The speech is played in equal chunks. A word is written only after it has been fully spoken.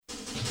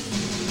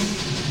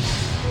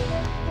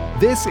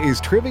This is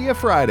Trivia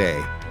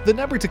Friday. The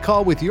number to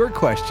call with your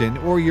question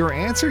or your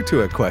answer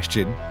to a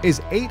question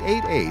is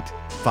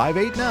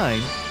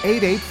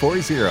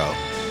 888-589-8840.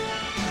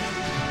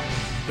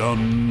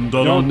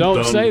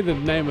 Don't say the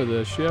name of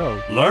the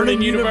show.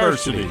 Learning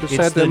University. The It's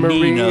Santa the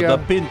Nina, Maria. the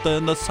Pinta,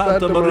 and the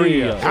Santa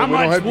Maria. How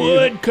much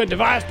wood could the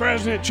vice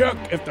president chuck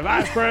if the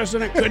vice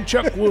president could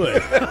chuck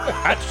wood?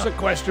 That's the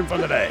question for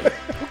the day.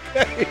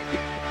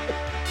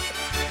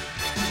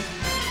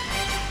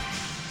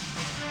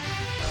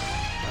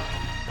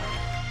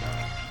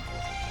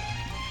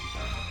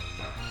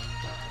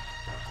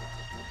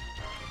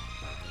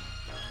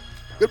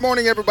 Good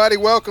morning, everybody.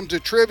 Welcome to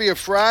Trivia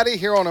Friday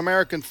here on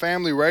American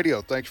Family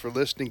Radio. Thanks for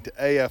listening to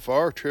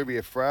AFR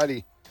Trivia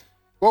Friday.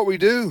 What we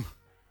do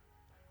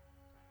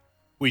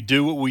We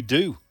do what we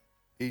do.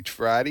 each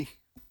Friday.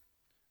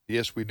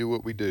 Yes, we do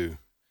what we do.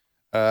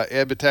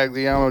 Ed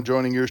Battagliano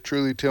joining yours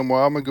truly, Tim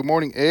Wildman. Good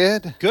morning,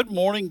 Ed. Good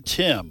morning,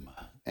 Tim.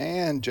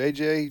 And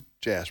JJ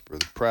Jasper,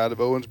 the pride of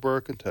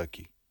Owensboro,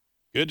 Kentucky.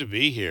 Good to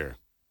be here.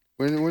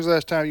 When was the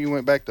last time you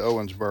went back to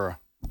Owensboro?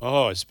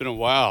 Oh, it's been a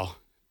while.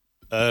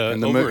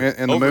 In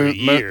Over a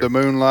year. the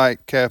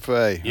Moonlight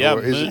Cafe. Yeah,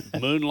 Or is it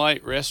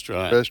Moonlight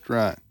Restaurant.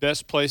 restaurant?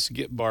 Best place to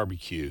get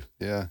barbecue.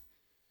 Yeah.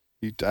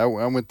 I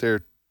went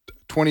there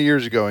 20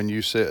 years ago, and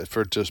you said,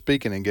 to a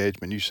speaking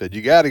engagement, you said,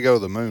 you got to go to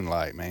the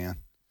Moonlight, man.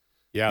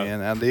 Yeah,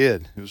 And I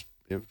did.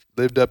 It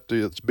lived up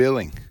to its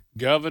billing.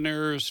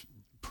 governors,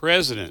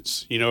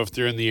 presidents, if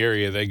they're in the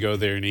area, they go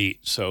there and eat.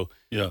 So,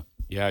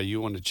 yeah,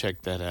 you want to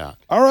check that out.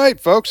 All right,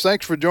 folks,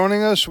 thanks for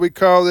joining us. We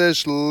call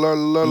this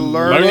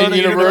Learning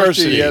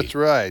University. That's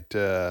right.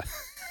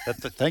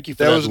 Thank you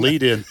for that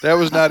lead-in. That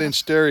was not in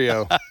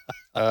stereo.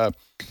 All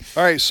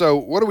right, so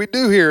what do we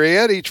do here,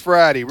 Ed, each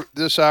Friday,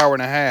 this hour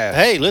and a half?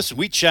 Hey, listen,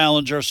 we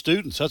challenge our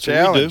students. That's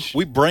what we do.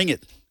 We bring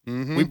it.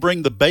 Mm-hmm. We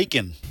bring the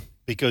bacon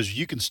because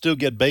you can still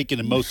get bacon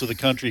in most of the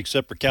country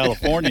except for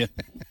California.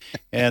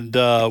 And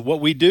what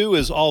we do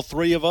is all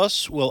three of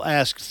us will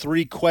ask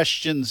 3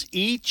 questions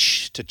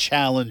each to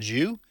challenge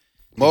you.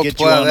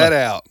 Multiply that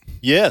out.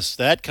 Yes,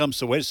 that comes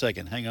to, wait a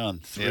second, hang on,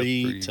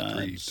 3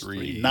 times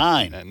 3,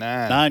 9.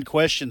 9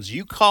 questions.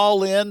 You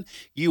call in,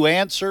 you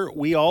answer.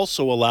 We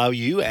also allow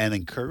you and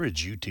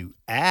encourage you to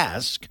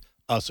ask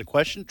us a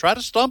question. Try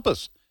to stump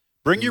us.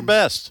 Bring your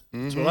best.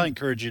 That's what I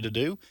encourage you to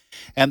do.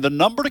 And the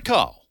number to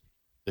call,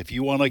 if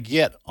you want to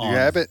get on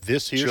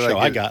this here show,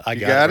 I got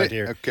it right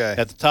here. Okay.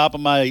 At the top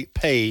of my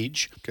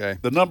page. Okay.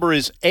 The number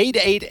is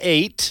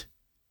 888.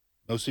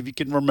 Most of you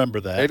can remember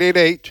that.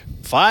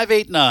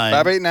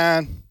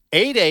 888-589-8840.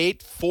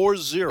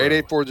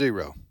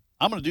 8840.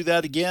 I'm going to do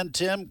that again,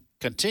 Tim.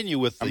 Continue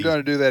with I'm going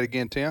to do that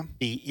again, Tim.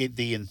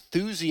 The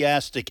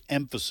enthusiastic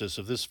emphasis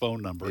of this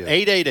phone number. Yeah.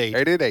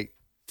 888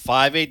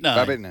 589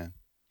 589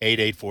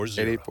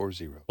 8840.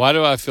 8840. Why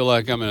do I feel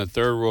like I'm in a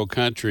third world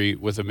country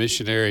with a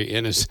missionary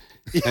and his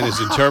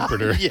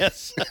interpreter?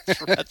 Yes,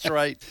 that's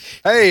right.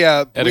 Hey,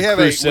 At we a have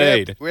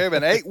crusade. we have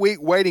an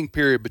 8-week waiting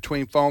period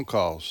between phone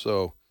calls.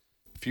 So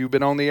if you've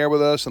been on the air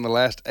with us in the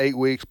last 8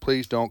 weeks,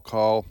 please don't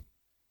call.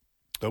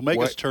 Don't make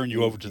us turn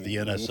you over to the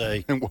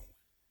NSA.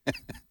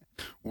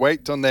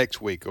 Wait till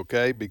next week,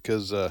 okay?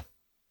 Because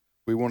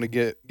we want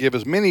to give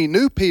as many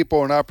new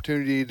people an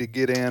opportunity to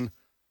get in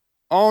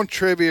on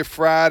Trivia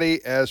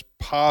Friday as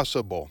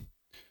possible.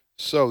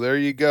 So there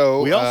you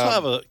go. We also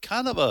have a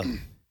kind of a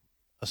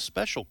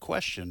special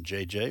question,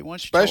 JJ. Why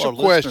don't you Special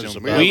tell our listeners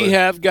question. about We it?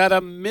 have got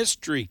a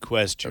mystery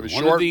question. we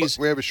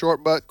have a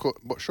short bus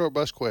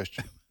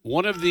question.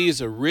 One of these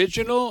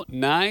original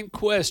 9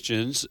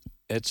 questions,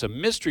 it's a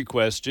mystery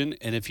question,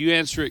 and if you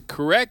answer it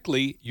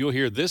correctly, you'll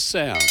hear this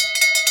sound.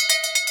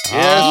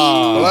 Yes,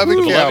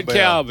 beloved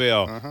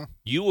cowbell. Uh-huh.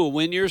 You will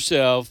win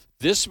yourself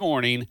this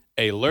morning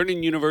a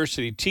Learning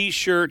University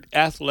T-shirt,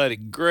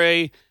 athletic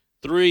gray,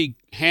 3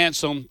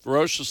 handsome,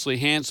 ferociously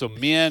handsome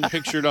men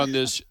pictured on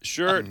this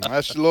shirt.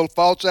 That's a little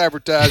false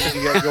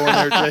advertising you got going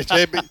there,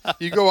 JJ, but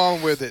you go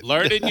on with it.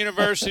 Learning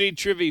University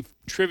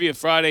Trivia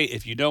Friday.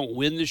 If you don't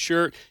win the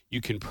shirt, you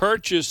can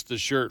purchase the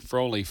shirt for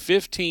only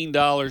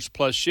 $15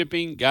 plus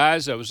shipping.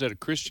 Guys, I was at a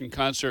Christian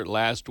concert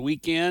last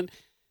weekend.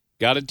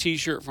 Got a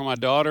T-shirt for my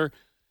daughter,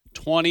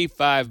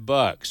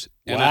 $25.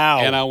 Wow.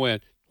 And I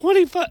went,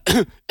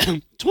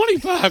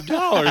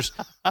 $25.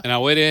 And I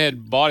went ahead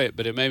and bought it,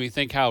 but it made me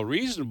think how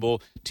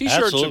reasonable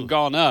T-shirts Absolutely. have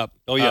gone up.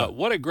 Oh, yeah.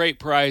 What a great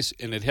price,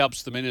 and it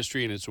helps the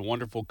ministry, and it's a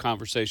wonderful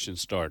conversation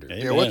starter.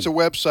 Amen. Yeah, what's the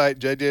website,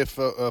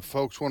 JJ, if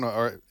folks want to,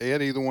 or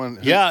Ed, either one,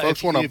 Yeah,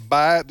 folks want to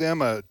buy it If you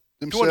want to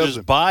themselves?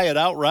 just buy it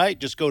outright,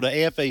 just go to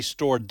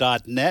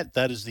afastore.net.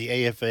 That is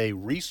the AFA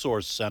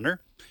Resource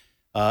Center.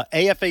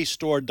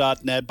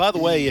 afastore.net. By the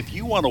way, if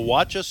you want to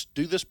watch us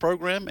do this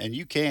program, and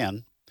you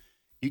can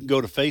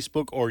go to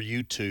Facebook or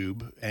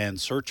YouTube and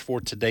search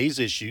for Today's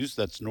Issues.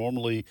 That's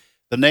normally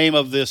the name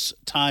of this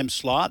time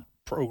slot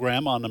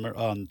program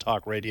on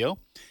Talk Radio.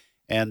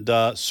 And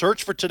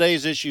search for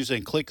Today's Issues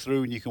and click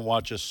through, and you can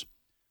watch us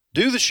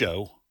do the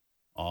show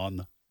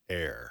on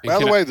air. By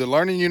the way, the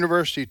Learning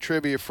University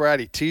Trivia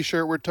Friday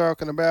T-shirt we're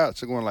talking about,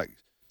 it's going like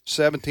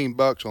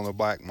 $17 on the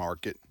black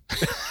market.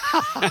 Have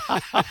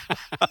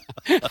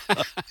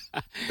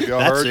y'all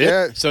That's heard it?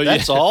 that? So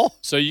That's all?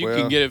 So you Well,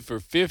 can get it for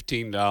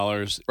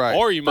 $15, right,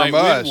 or you might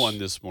from win us. one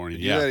this morning.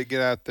 You Yeah. got to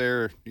get out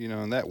there,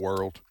 in that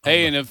world.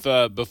 Hey, and if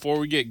before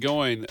we get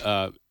going,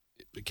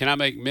 can I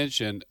make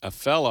mention a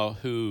fellow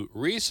who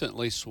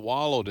recently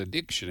swallowed a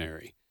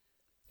dictionary,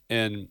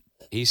 and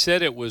he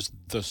said it was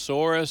the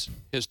sorest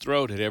his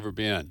throat had ever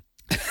been.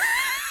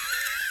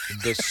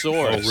 The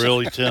sorest. Oh,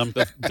 really, Tim?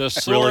 The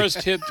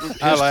sorest his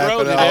I laugh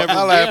throat at had ever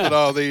all. I been. laugh at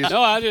all these.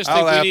 No, I just I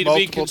think we laugh need to be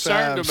multiple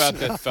concerned times. about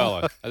that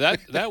fella.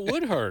 That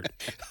would hurt.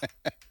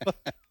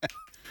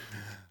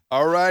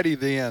 All righty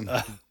then,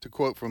 to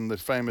quote from the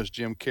famous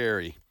Jim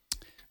Carrey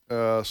 /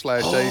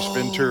 Ace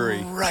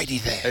Ventura. Righty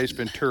then. Ace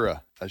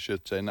Ventura, I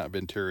should say, not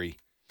Venturi.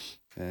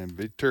 And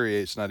Venturi,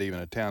 it's not even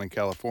a town in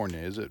California,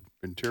 is it?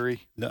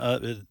 Venturi? No,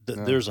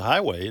 there's a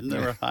highway. Isn't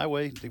there a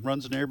highway that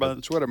runs in here?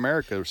 That's what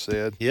America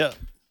said. Yeah.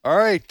 All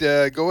right,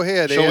 go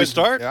ahead, Shall Ed. we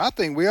start? Yeah, I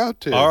think we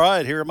ought to. All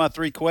right, here are my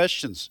 3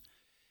 questions.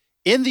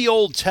 In the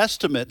Old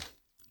Testament,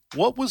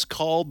 what was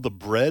called the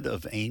bread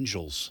of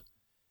angels?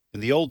 In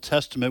the Old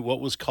Testament, what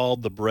was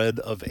called the bread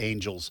of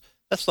angels?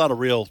 That's not a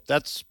real.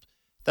 That's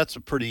a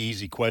pretty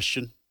easy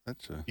question.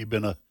 You've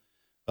been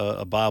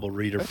a Bible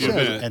reader for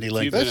any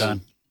length of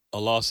time. A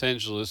Los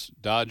Angeles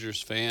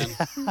Dodgers fan.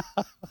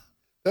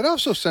 That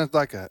also sounds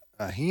like a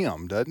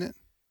hymn, doesn't it?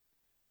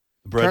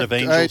 The bread of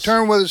angels. Hey,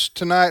 turn with us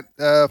tonight,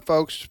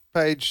 folks,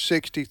 page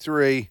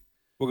 63.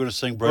 We're going to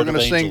sing bread We're of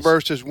going angels. to sing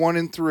verses 1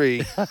 and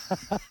 3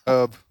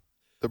 of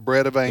the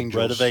bread of angels. The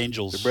bread of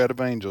angels. The bread of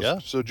angels. Yeah.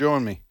 So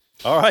join me.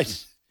 All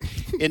right.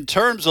 In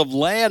terms of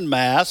land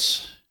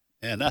mass,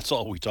 and that's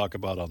all we talk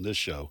about on this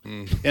show.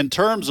 In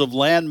terms of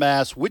land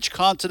mass, which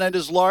continent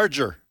is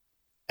larger,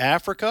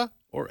 Africa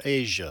or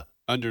Asia?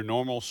 Under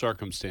normal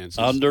circumstances.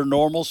 Under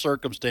normal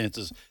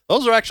circumstances.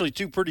 Those are actually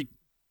 2 pretty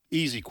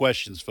easy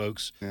questions,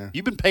 folks. Yeah.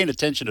 You've been paying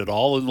attention at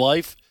all in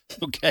life,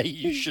 okay?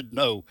 You should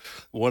know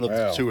one of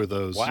Wow. the 2 of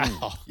those.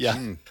 Wow.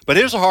 Yeah. But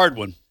here's a hard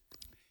one.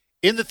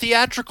 In the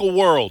theatrical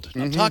world,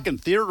 I'm talking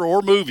theater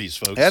or movies,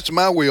 folks. That's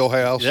my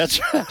wheelhouse. That's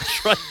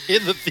right.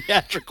 In the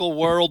theatrical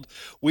world,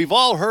 we've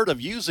all heard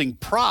of using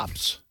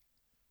props.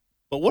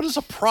 But what is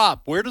a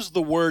prop? Where does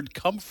the word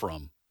come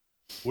from?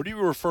 What are you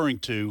referring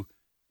to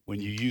when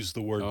you use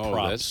the word Oh,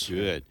 props? that's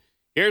good.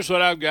 Here's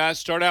what I've got.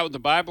 Start out with the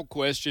Bible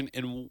question.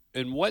 In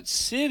what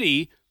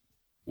city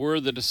were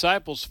the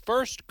disciples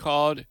first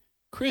called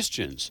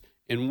Christians?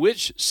 In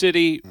which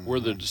city were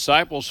the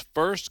disciples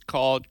first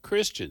called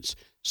Christians?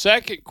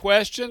 Second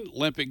question,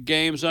 Olympic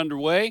Games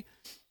underway.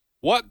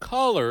 What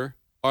color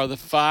are the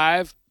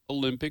 5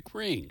 Olympic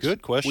rings?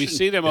 Good question. We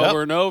see them Yep.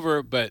 over and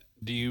over, but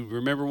do you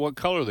remember what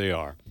color they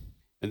are?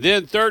 And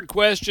then third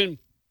question,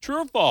 true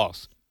or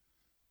false?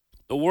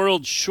 The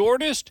world's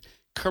shortest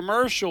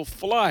commercial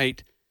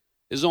flight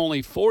is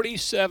only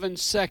 47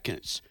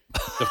 seconds.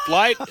 The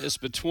flight is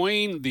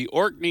between the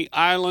Orkney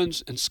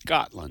Islands and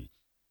Scotland.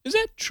 Is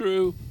that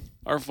true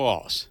or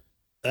false?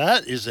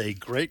 That is a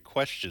great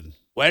question.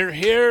 We're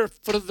here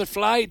for the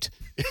flight.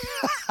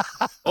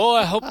 Oh,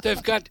 I hope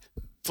they've got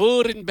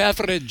food and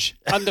beverage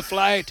on the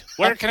flight.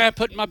 Where can I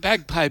put my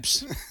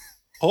bagpipes?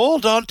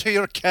 Hold on to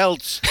your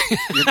kilts.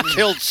 Your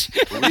kilts.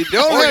 We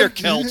don't Or have your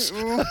kilts.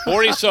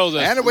 40 so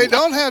And we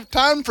don't have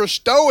time for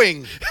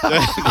stowing.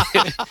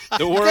 the You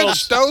can world's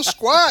stow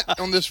squat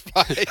on this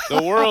flight.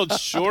 the world's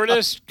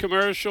shortest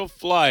commercial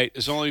flight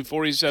is only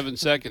 47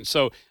 seconds.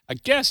 So I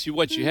guess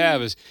what you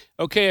have is,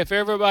 okay, if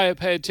everybody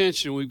pay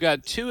attention, we've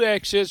got 2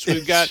 exits.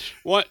 We've got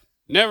one.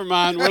 Never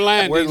mind, we're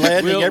landing. We're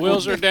landing.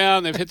 Wheels are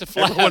down. They've hit the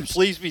flaps. Everyone,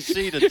 please be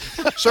seated.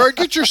 Sir,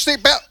 get your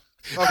seatbelt.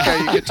 Okay,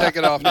 you can take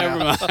it off Never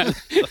now. mind.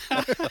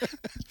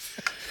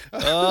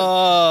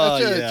 Oh,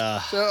 That's it.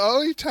 yeah. The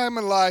only time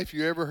in life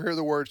you ever hear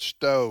the word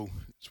stow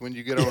is when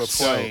you get on a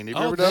plane. Have you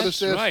Oh, ever noticed that's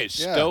this? right.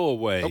 Yeah.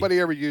 Stowaway. Nobody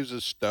ever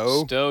uses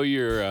stow. Stow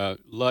your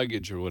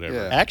luggage or whatever.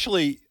 Yeah.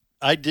 Actually,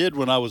 I did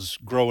when I was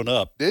growing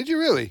up. Did you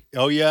really?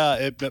 Oh,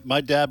 yeah.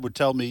 My dad would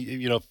tell me,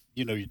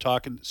 you're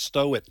talking,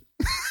 stow it.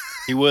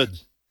 He would.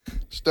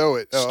 Stow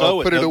it.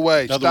 Stow it. Put it In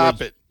away. other Stop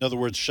words- it. In other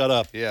words, shut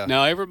up. Yeah.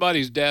 Now,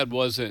 everybody's dad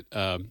wasn't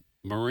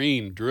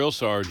Marine drill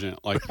sergeant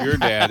like your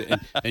dad.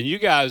 and you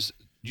guys,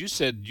 you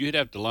said you'd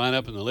have to line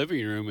up in the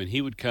living room and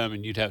he would come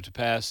and you'd have to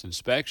pass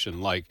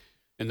inspection like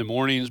in the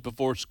mornings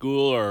before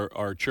school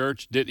or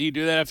church. Did he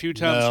do that a few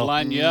times to No.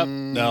 line you up?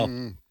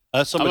 No.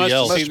 That's I somebody must have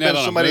else. Must seen have been that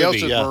on a somebody movie.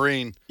 else's Yeah.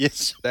 Marine.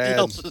 Yes. Dad.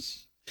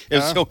 Else's.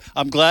 And so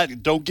I'm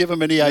glad. Don't give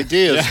him any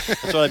ideas.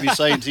 That's what I'd be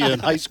saying to you in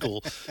high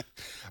school.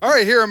 All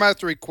right, here are my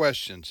 3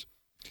 questions.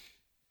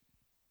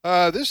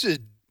 This is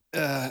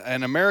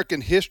an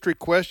American history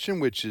question,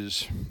 which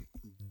is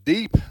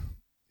deep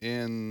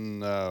in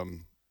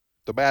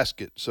the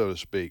basket, so to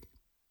speak.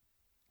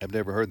 I've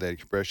never heard that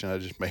expression. I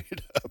just made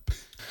it up.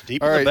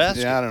 Deep All in right, the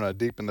basket. yeah, I don't know.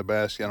 Deep in the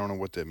basket. I don't know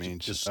what that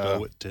means. Just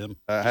stow it, Tim.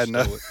 I had Just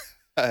stow no, it.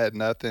 I had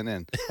nothing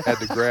and had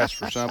to grasp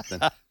for something.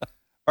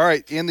 All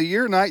right, in the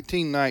year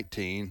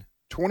 1919,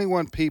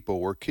 21 people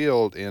were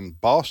killed in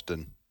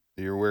Boston,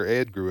 near where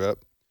Ed grew up,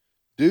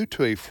 due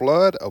to a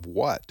flood of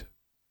what?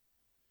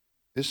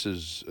 This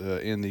is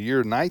in the year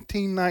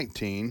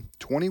 1919.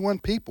 21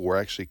 people were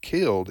actually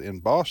killed in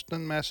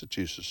Boston,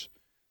 Massachusetts,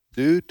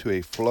 due to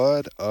a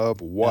flood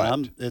of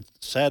what? It's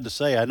sad to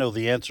say I know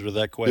the answer to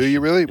that question. Do you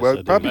really? Yes,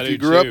 Well, probably I if you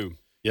do grew up. too.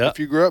 Yep. If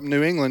you grew up in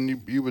New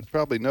England, you would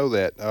probably know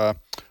that.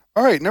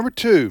 All right, number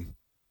 2.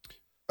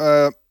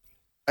 A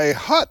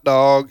hot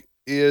dog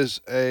is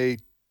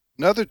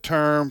another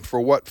term for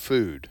what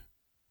food?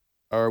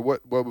 Or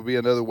what would be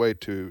another way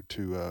to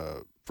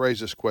phrase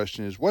this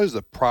question is, what is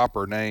the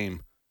proper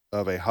name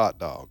of a hot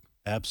dog?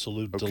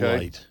 Absolute Okay.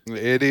 delight.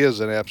 It is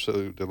an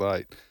absolute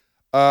delight.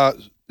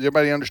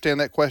 Everybody understand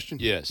that question?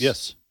 Yes.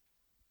 Yes.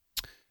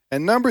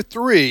 And number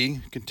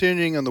 3,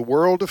 continuing in the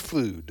world of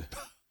food,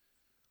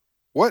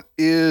 what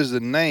is the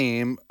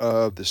name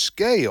of the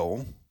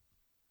scale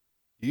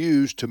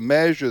used to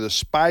measure the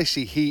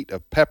spicy heat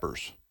of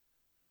peppers?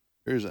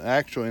 There's an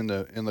actual in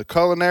the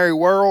culinary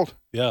world.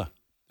 Yeah.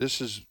 This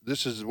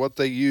is what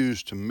they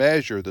use to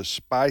measure the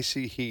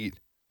spicy heat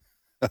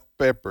of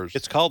peppers.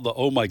 It's called the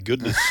oh my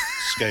goodness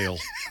scale.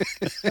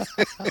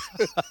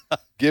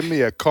 Give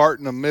me a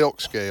carton of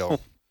milk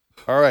scale.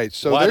 All right,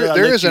 so Why did I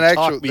there let is you an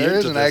talk actual me there is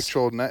into an this?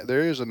 actual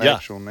there is an Yeah.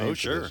 actual name. Oh, for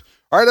sure. this.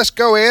 All right, let's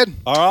go, Ed.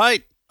 All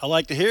right. I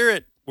like to hear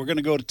it. We're going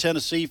to go to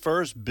Tennessee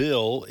first.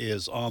 Bill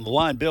is on the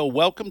line. Bill,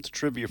 welcome to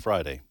Trivia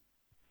Friday.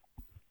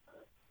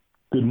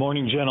 Good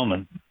morning,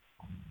 gentlemen.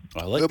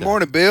 I like Good that.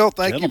 morning, Bill.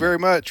 Thank you Gentlemen. very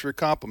much for your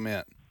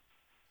compliment.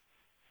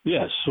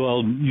 Yes,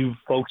 well, you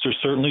folks are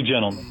certainly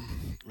gentlemen.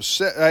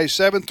 Hey,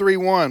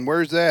 731.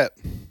 Where's that?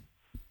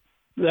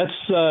 That's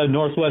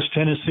Northwest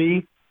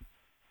Tennessee.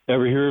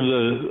 Ever hear of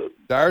the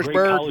great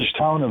Dyersburg. college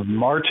town of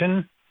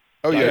Martin?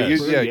 Oh yeah,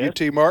 Dyersburg,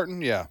 yes. UT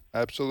Martin. Yeah,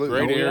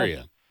 absolutely. Great Oh, yeah.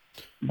 area.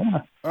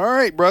 Yeah. All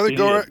right, brother. It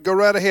Go is. go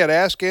right ahead.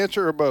 Ask,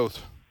 answer, or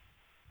both.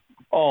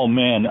 Oh,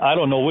 man, I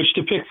don't know which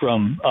to pick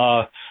from.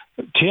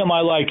 Tim,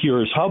 I like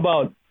yours. How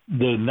about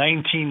the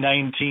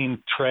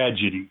 1919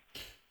 tragedy?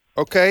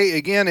 Okay.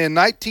 Again, in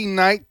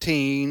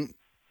 1919,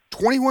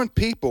 21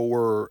 people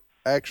were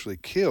actually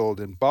killed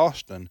in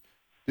Boston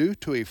due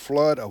to a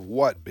flood of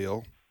what,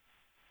 Bill?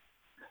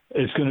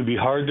 It's going to be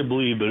hard to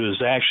believe, but it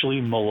was actually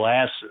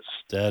molasses.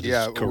 That is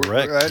Yeah,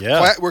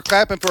 correct. we're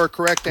clapping for a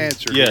correct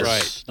answer. Yes.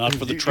 Right. Not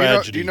for the Do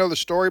tragedy. you know the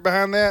story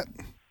behind that?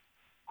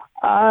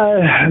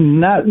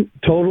 Not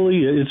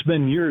totally. It's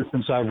been years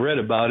since I've read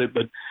about it,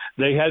 but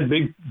they had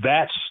big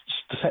vats,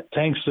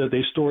 tanks that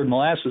they stored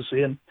molasses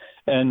in,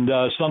 and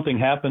something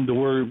happened to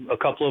where a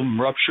couple of them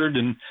ruptured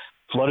and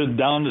flooded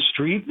down the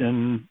street,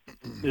 and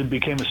it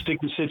became a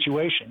sticky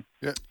situation.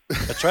 Yeah.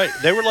 That's right.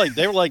 They were like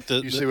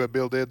the You see what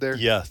Bill did there?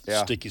 yeah,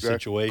 sticky Go-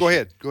 situation. Go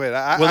ahead. Go ahead.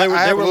 I Well,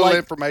 have a little like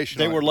information.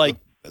 They on were it.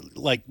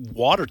 like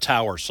water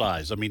tower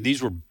size. I mean,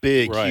 these were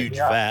big, Right. huge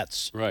Yeah.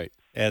 vats. Right.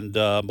 And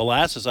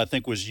molasses, I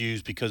think, was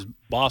used because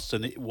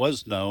Boston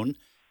was known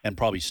and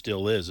probably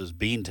still is as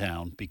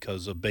Beantown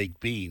because of baked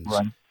beans.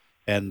 Right.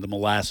 And the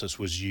molasses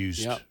was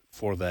used Yep.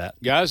 for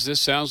that. Guys, this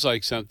sounds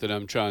like something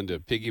I'm trying to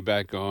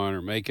piggyback on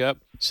or make up.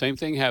 Same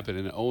thing happened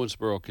in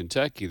Owensboro,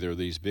 Kentucky. There are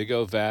these big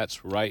old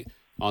vats right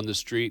on the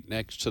street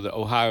next to the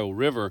Ohio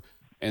River,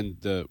 and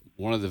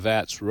one of the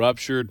vats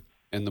ruptured,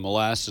 and the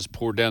molasses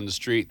poured down the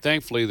street.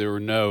 Thankfully, there were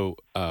no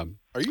Are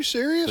you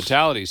serious?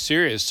 fatalities.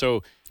 Serious.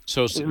 So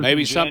was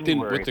maybe in something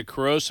January. with the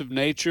corrosive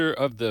nature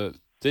of the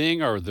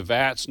thing, or the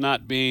vats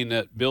not being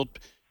built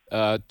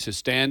to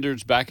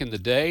standards back in the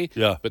day.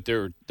 Yeah. But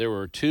there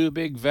were two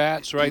big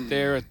vats right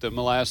there at the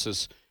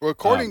molasses. Well,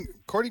 according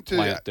to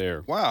plant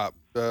there. Wow.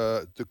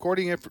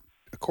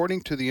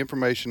 According to the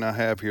information I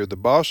have here, the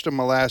Boston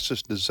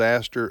molasses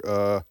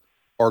disaster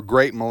or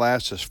Great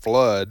Molasses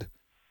Flood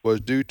was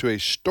due to a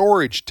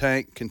storage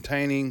tank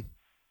containing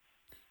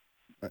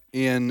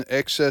in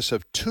excess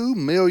of 2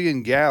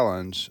 million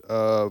gallons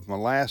of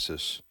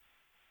molasses.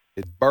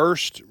 It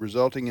burst,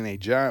 resulting in a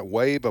giant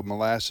wave of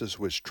molasses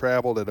which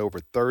traveled at over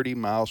 30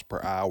 miles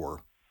per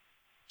hour.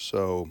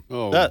 So,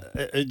 Oh,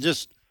 It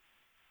just,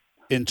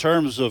 in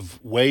terms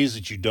of ways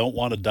that you don't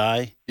want to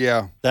die,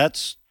 yeah.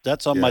 that's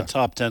on my Yeah.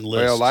 top 10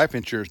 list. Well, life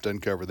insurance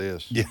doesn't cover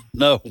this. Yeah.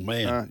 No,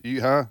 man.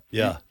 Yeah.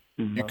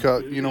 You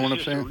cut. You know what I'm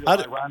It's just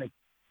saying?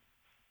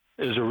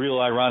 It's a real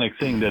ironic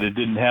thing that it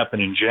didn't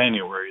happen in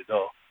January,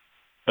 though,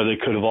 or they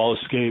could have all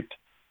escaped.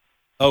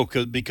 Oh,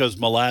 because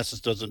molasses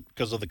doesn't,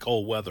 because of the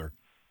cold weather.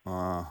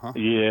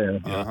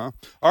 Yeah.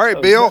 All right,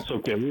 Bill. That's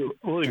okay.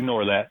 We'll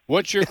ignore that.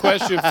 what's your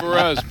question for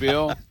us,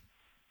 Bill?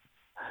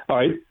 All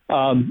right.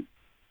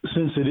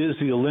 Since it is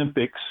the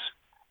Olympics,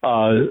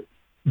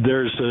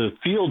 there's a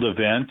field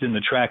event in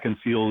the track and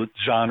field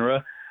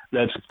genre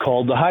that's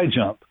called the high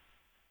jump.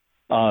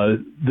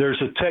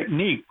 There's a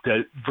technique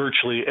that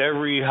virtually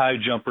every high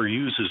jumper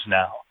uses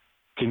now.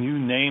 Can you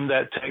name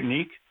that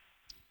technique?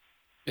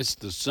 It's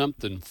the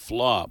something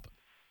flop.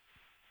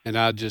 And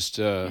I just,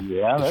 it's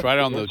that's- right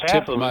on the that's tip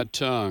half of of my it.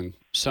 tongue.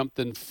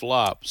 Something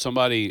flop.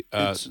 Somebody,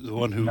 It's the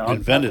one who No, it's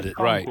invented not the it.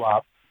 tongue right.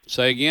 Flop.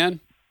 say again?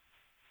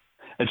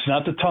 It's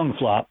not the tongue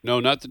flop. No,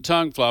 not the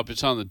tongue flop.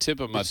 It's on the tip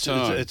of my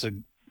tongue. It's a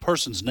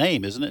person's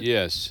name, isn't it?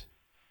 Yes.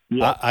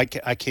 Yeah. I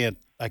can't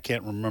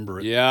remember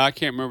it. Yeah, I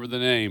can't remember the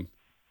name.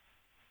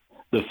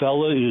 The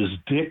fella is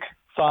Dick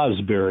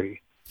Fosbury.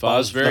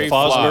 Fosbury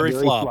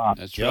Flop.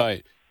 That's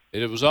right.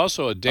 And it was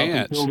also a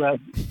dance. But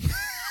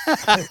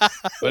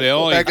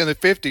back in the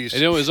 50s.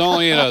 And it was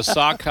only in a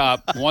sock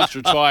hop once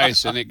or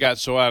twice, and it got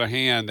so out of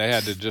hand they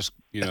had to just,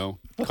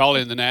 call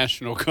in the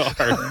National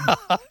Guard.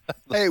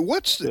 Hey,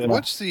 what's the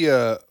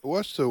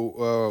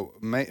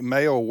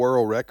male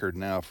world record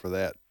now for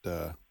that?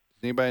 Does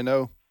anybody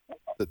know?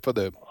 It's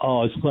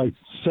like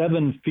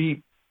 7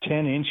 feet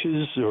 10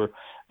 inches, or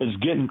it's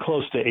getting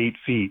close to 8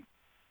 feet.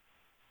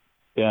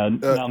 Yeah.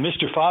 Now,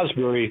 Mr.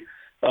 Fosbury,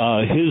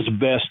 his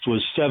best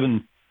was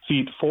 7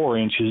 feet 4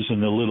 inches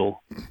in the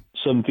little,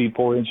 7 feet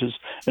 4 inches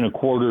and a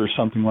quarter or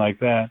something like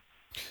that.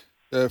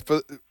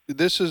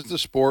 This is the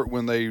sport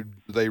when they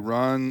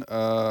run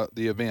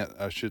the event,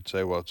 I should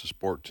say. Well, it's a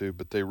sport too,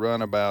 but they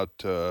run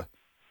about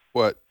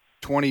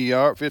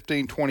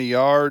 15, 20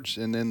 yards,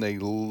 and then they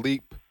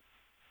leap.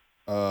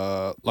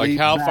 Like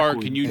how far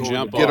can you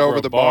jump get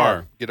over the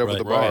bar? Get over right,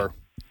 the bar. Right.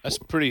 That's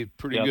pretty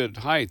good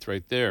height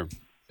right there.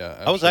 Yeah,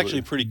 absolutely. I was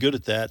actually pretty good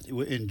at that.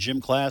 In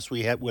gym class,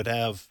 we would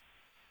have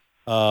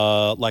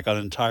like an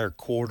entire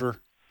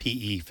quarter,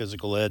 PE,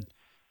 physical ed.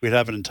 We'd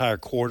have an entire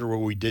quarter where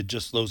we did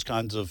just those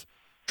kinds of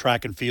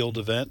track and field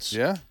events.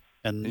 Yeah.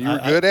 And you were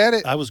good at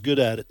it? I was good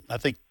at it. I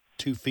think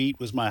 2 feet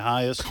was my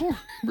highest.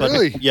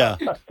 Really? But, yeah.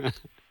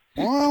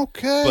 Well,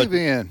 okay,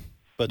 then.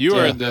 But you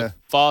were in the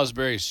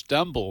Fosbury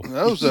Stumble.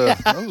 Those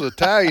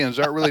Italians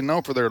aren't really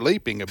known for their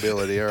leaping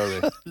ability, are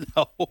they?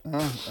 No.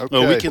 Okay.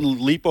 Well, we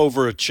can leap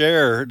over a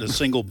chair to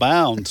single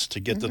bounds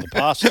to get to the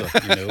pasta,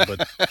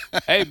 But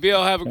hey,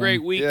 Bill, have a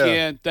great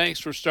weekend. Yeah.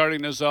 Thanks for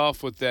starting us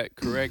off with that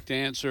correct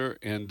answer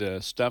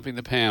and stumping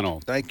the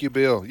panel. Thank you,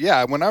 Bill.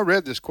 Yeah, when I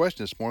read this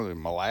question this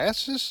morning,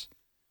 molasses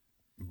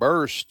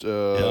burst.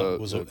 It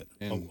was a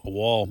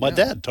wall. My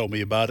dad told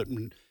me about it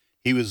when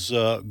he was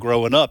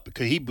growing up,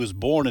 because he was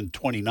born in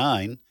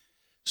 29.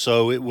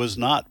 So it was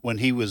not when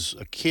he was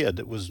a kid.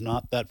 It was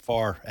not that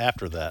far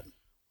after that.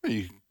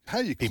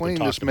 How do you clean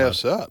this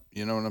mess up?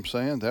 You know what I'm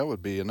saying? That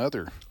would be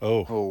another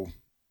whole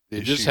issue.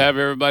 You just have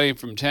everybody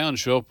from town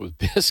show up with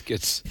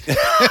biscuits.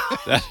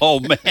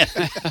 Oh, man.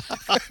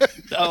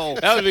 No.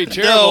 That would be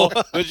terrible,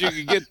 but you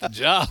could get the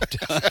job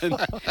done.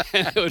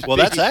 Well,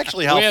 that's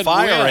actually how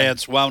fire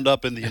ants wound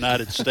up in the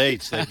United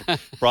States. They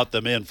brought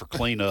them in for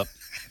cleanup.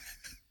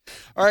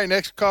 All right,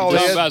 next call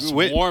is about some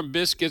warm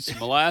biscuits,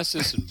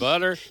 molasses, and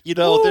butter.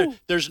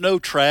 There's no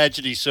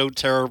tragedy so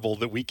terrible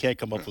that we can't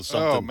come up with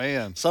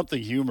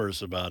something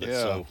humorous about it.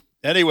 Yeah. So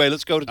anyway,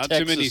 let's go to Not Texas.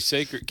 too many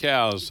sacred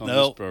cows on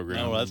this program.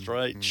 No, that's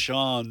right.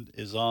 Sean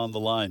is on the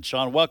line.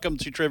 Sean, welcome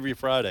to Trivia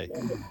Friday.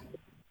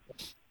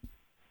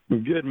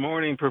 Good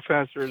morning,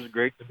 professors.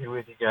 Great to be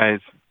with you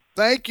guys.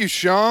 Thank you,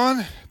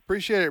 Sean.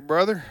 Appreciate it,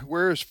 brother.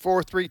 Where is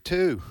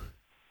 432?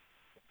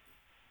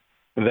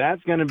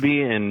 That's going to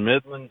be in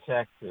Midland,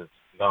 Texas,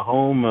 the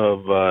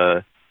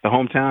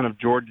hometown of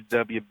George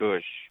W.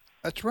 Bush.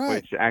 That's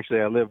right. Which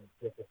actually I live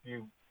just a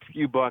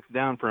few blocks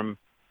down from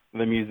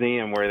the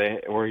museum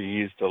where he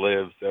used to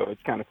live. So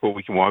it's kind of cool.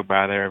 We can walk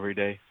by there every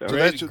day. So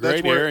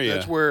great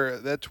area.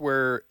 That's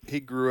where he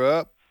grew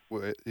up.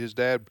 His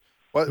dad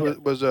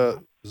was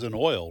an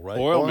oil, right?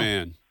 Oil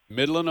man,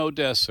 Midland,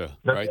 Odessa,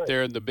 right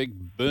there in the big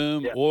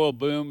oil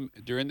boom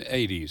during the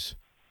 80s.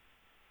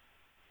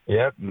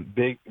 Yep,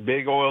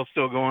 big oil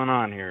still going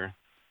on here.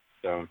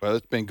 So, well,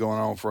 it's been going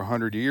on for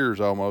 100 years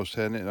almost,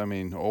 hasn't it? I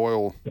mean,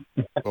 oil.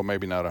 Well,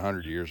 maybe not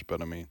 100 years,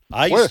 but I mean,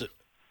 go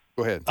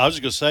ahead. I was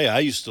just gonna say, I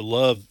used to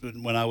love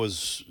when I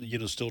was,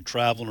 still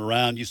traveling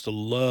around. Used to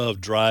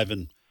love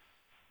driving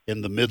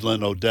in the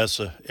Midland,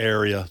 Odessa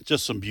area.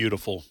 Just some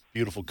beautiful,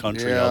 beautiful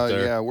country out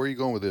there. Yeah, where are you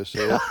going with this?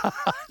 No,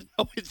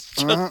 it's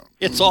just,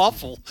 it's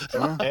awful.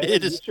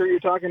 It is. Sure, you're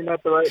talking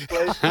about the right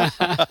place.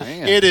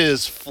 It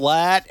is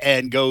flat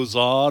and goes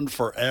on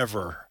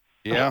forever.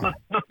 Yeah.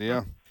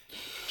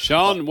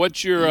 Sean,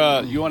 what's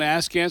your you want to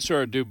ask,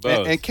 answer, or do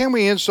both? And can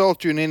we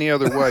insult you in any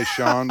other way,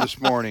 Sean,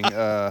 this morning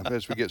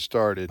as we get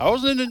started? I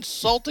wasn't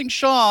insulting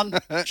Sean,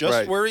 just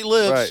right. Where he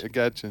lives. Right, I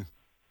got you.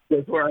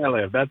 That's where I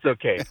live. That's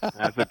okay.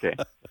 That's okay.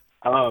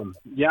 I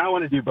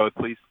want to do both,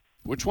 please.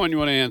 Which one you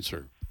want to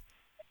answer?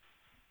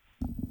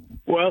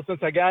 Well,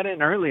 since I got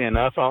in early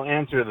enough, I'll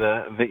answer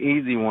the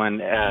easy one,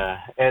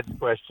 Ed's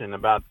question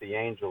about the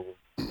angel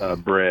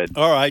bread.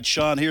 All right,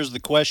 Sean, here's the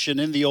question.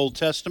 In the Old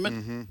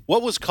Testament,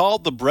 what was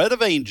called the bread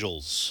of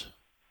angels?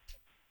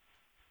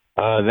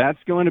 That's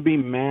going to be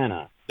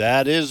manna.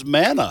 That is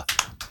manna.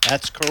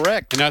 That's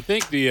correct. And I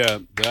think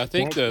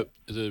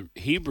the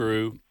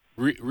Hebrew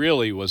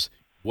really was,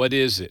 what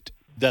is it?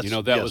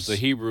 That was the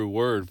Hebrew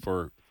word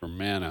for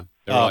manna.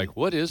 They're like,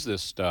 what is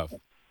this stuff?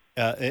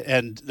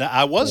 And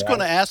I was going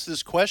to ask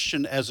this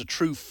question as a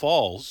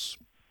true-false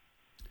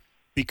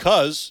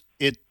because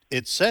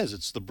it says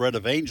it's the bread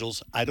of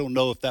angels. I don't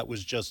know if that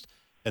was just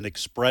an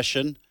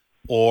expression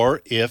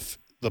or if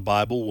the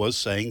Bible was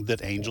saying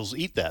that angels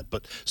eat that.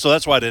 But so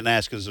that's why I didn't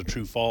ask as a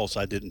true-false.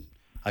 I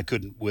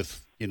couldn't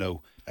with,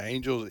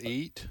 Angels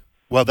eat?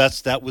 Well,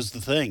 that was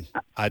the thing.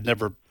 I'd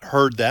never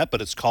heard that,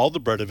 but it's called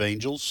the bread of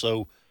angels.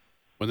 So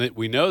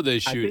We know they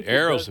shoot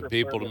arrows at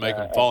people to make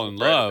them fall in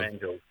love.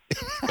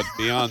 But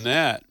beyond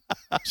that,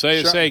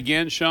 say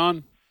again,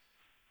 Sean.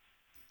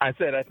 I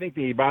said I think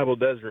the Bible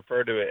does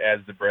refer to it as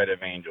the bread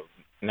of angels.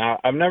 Now,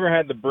 I've never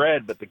had the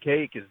bread, but the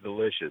cake is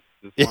delicious.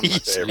 It's one of my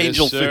favorites.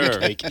 Angel Yes, sir.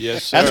 food cake.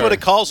 Yes, sir. That's what it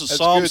calls in That's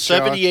Psalm good,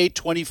 Sean.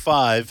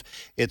 78:25.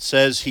 It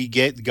says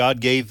God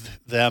gave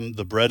them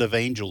the bread of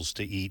angels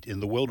to eat in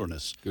the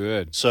wilderness.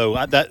 Good. So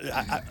I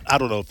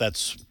don't know if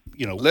that's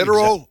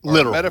Literal or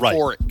literal,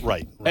 metaphoric?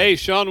 Right. Hey,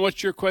 Sean,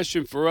 what's your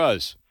question for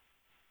us?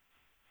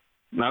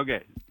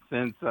 Okay,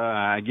 since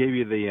I gave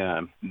you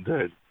the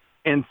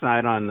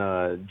insight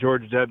on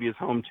George W.'s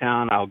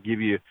hometown, I'll give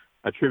you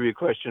a trivia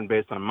question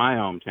based on my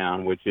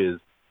hometown, which is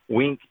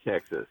Wink,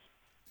 Texas.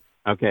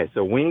 Okay,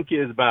 so Wink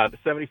is about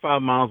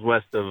 75 miles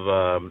west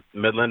of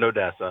Midland,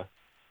 Odessa,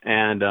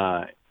 and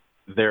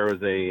there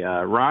was a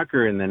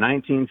rocker in the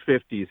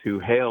 1950s who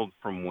hailed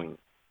from Wink.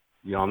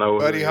 You all know who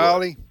Buddy he was?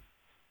 Holly,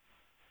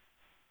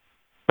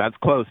 That's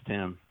close,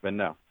 Tim, but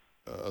no.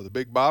 the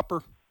Big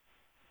Bopper.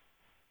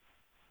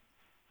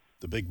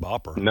 The Big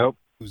Bopper. Nope.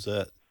 Who's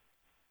that?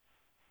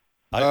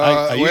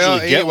 I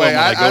usually get one when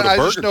I go to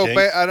just Burger know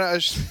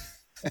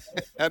King.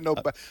 I know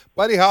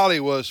Buddy Holly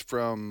was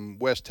from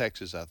West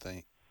Texas, I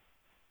think.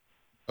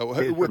 Oh,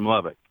 He's from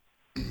Lubbock.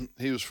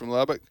 he was from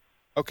Lubbock.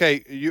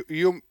 Okay,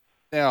 you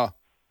now.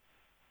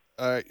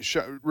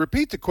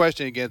 Repeat the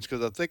question again,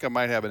 because I think I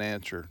might have an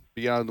answer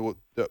beyond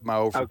my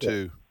 0 for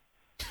 2.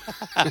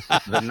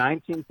 The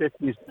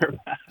 1950s,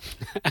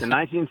 the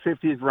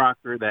 1950s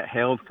rocker that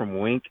hailed from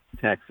Wink,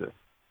 Texas.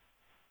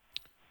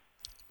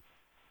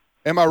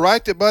 Am I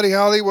right that Buddy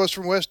Holly was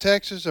from West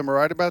Texas? Am I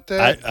right about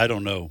that? I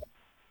don't know.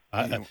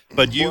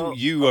 But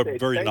you are very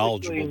technically-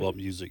 knowledgeable about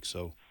music,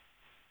 so.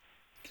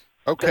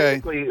 Okay.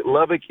 Technically,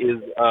 Lubbock is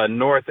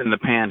north in the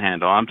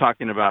Panhandle. I'm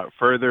talking about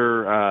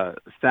further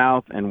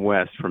south and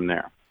west from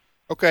there.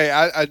 Okay,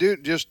 I do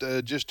just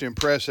to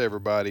impress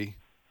everybody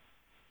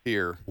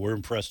here. We're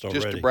impressed already.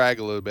 Just to brag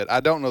a little bit. I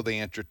don't know the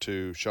answer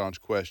to Sean's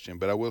question,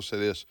 but I will say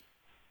this.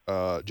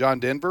 John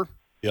Denver,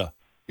 Yeah.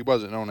 he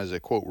wasn't known as a,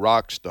 quote,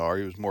 rock star.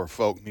 He was more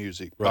folk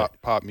music, Right.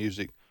 pop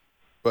music.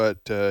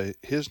 But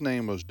his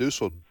name was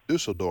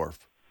Dusseldorf,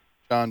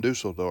 John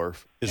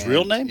Dusseldorf. His And-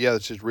 real name? Yeah,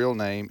 that's his real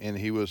name, and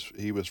he was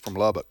from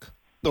Lubbock.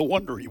 No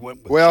wonder he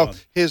went with Well, John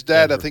his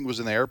dad, Denver. I think, was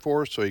in the Air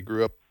Force, so he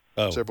grew up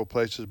Oh. several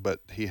places, but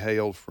he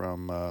hailed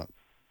from,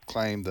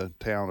 claimed the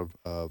town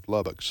of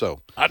Lubbock.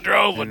 So I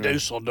drove a Anyway.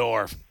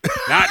 Dusseldorf.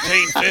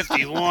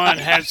 1951,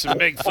 had some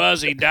big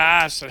fuzzy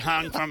dice that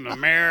hung from the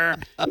mirror.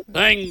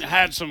 Thing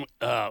had some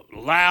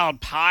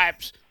loud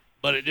pipes,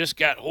 but it just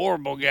got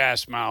horrible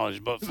gas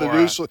mileage. But for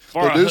the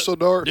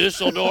Dusseldorf.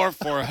 Dusseldorf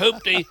for a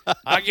hoopty,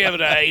 I give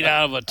it an 8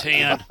 out of a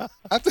 10.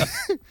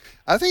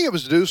 I think it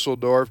was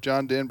Dusseldorf,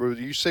 John Denver.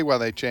 You see why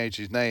they changed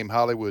his name.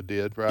 Hollywood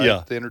did, right?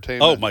 Yeah. The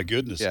entertainment. Oh, my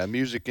goodness. Yeah,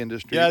 music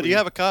industry. Yeah, do you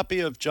have a copy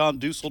of John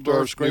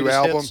Dusseldorf's new greatest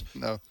album? hits?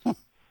 No. All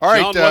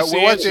right, John, what's the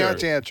what's answer?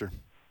 the answer?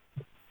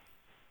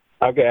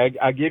 Okay,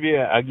 I'll give you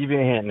a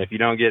hint, and if you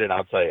don't get it,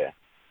 I'll tell you.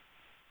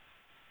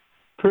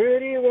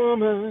 Pretty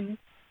woman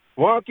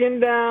walking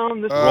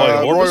down the street.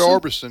 Roy Orbison?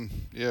 Orbison.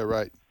 Yeah,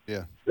 right.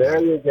 Yeah.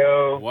 There you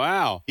go.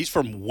 Wow. He's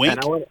from Wink,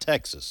 And I want-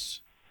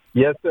 Texas.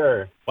 Yes,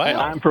 sir. Wow. And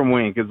I'm from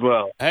Wink as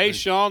well. Hey,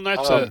 Sean,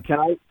 that's Can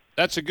I?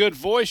 that's a good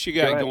voice you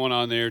got Go ahead. going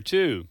on there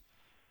too.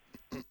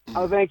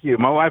 Oh, thank you.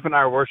 My wife and I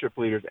are worship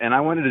leaders, and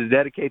I wanted to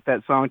dedicate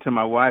that song to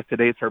my wife.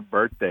 Today's her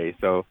birthday,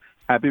 so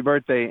happy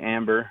birthday,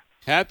 Amber.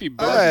 Happy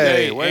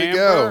birthday, Hey, way Amber. to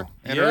go.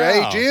 And her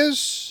Yeah. age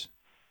is?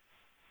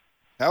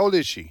 How old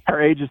is she?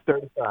 Her age is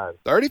 35.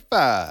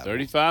 35.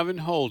 35 and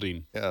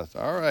holding. Yes,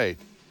 all right.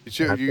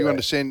 You're That's going to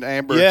right. send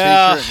Amber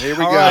Yeah. a T-shirt? Here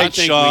we all go. right, I think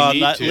we Sean.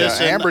 need to. Yeah,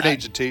 Listen, Amber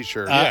needs a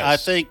T-shirt. I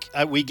Yes. think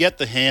we get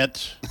the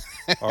hint.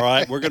 All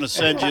right, we're going to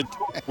send you.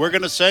 We're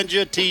going to send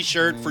you a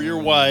T-shirt for your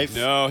wife.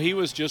 No, he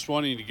was just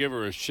wanting to give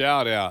her a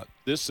shout out.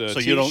 This So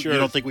T-shirt. you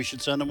don't think we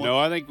should send him one? No,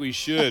 I think we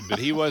should, but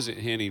he wasn't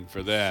hinting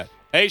for that.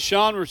 Hey,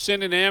 Sean, we're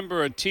sending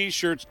Amber a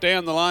T-shirt. Stay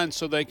on the line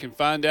so they can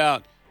find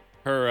out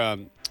her.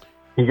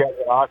 You guys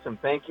are awesome.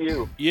 Thank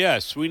you.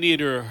 Yes, we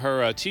need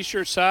her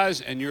T-shirt size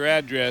and your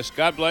address.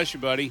 God bless you,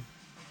 buddy.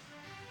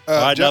 All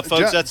right, now, John-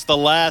 folks, that's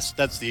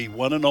the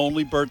one and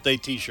only birthday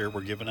T-shirt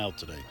we're giving out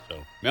today. So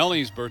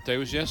Melanie's birthday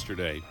was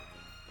yesterday,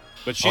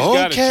 but she's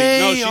got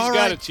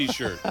a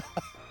T-shirt.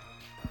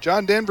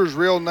 John Denver's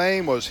real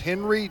name was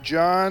Henry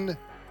John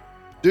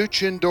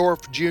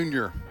Duchendorf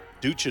Jr.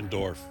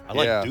 Duchendorf. I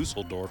like Yeah.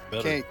 Dusseldorf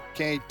better.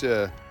 Can't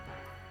don't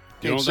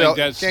sell, think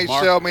that's can't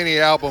smart? sell many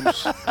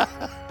albums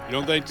You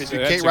don't think if you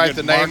that's can't a write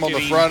good the name on the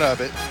marketing- front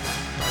of it.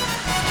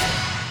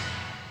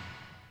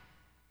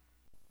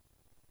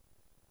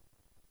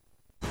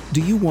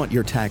 Do you want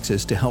your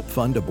taxes to help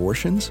fund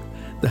abortions?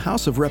 The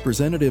House of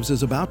Representatives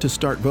is about to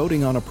start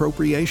voting on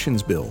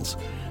appropriations bills.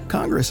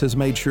 Congress has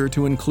made sure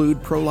to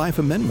include pro-life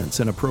amendments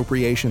in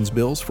appropriations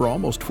bills for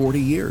almost 40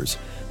 years.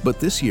 But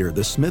this year,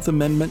 the Smith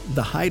Amendment,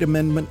 the Hyde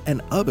Amendment,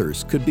 and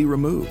others could be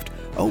removed,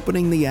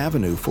 opening the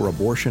avenue for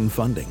abortion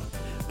funding.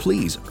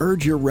 Please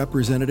urge your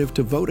representative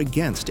to vote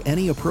against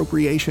any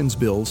appropriations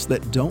bills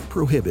that don't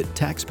prohibit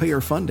taxpayer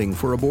funding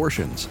for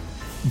abortions.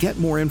 Get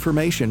more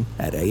information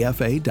at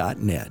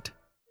afa.net.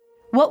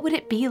 What would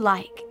it be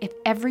like if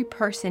every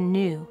person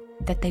knew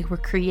that they were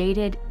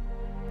created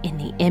in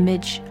the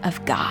image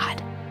of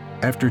God?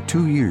 After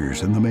 2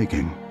 years in the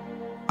making,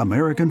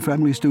 American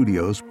Family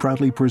Studios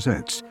proudly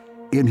presents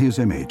In His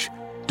Image,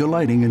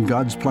 delighting in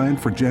God's plan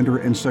for gender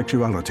and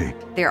sexuality.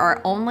 There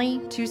are only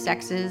two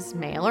sexes,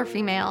 male or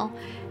female.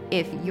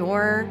 If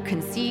you're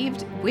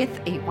conceived with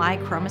a Y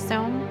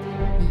chromosome,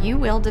 you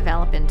will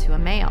develop into a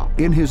male.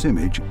 In His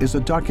Image is a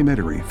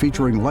documentary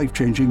featuring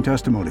life-changing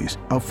testimonies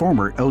of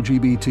former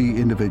LGBT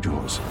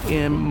individuals.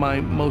 In my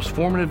most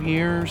formative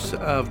years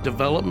of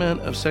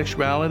development of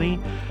sexuality,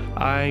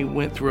 I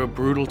went through a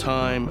brutal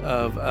time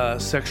of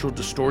sexual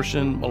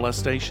distortion,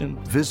 molestation.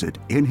 Visit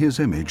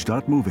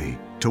inhisimage.movie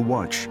to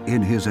watch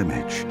In His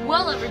Image.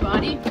 Well,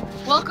 everybody,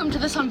 welcome to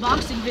this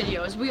unboxing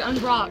video as we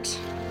unbox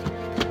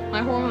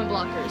my hormone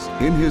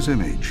blockers. In His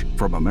Image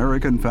from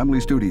American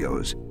Family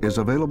Studios is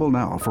available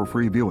now for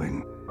free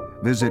viewing.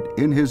 Visit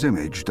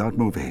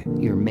inhisimage.movie.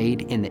 You're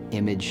made in the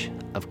image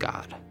of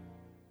God.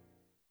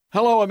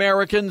 Hello,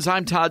 Americans.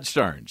 I'm Todd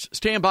Stearns.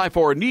 Stand by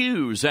for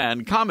news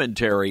and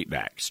commentary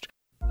next.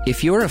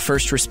 If you're a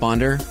first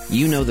responder,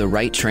 you know the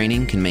right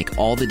training can make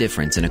all the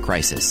difference in a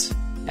crisis.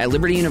 At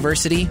Liberty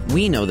University,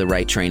 we know the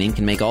right training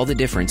can make all the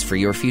difference for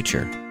your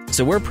future.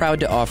 So we're proud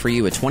to offer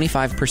you a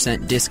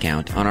 25%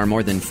 discount on our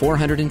more than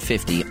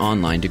 450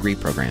 online degree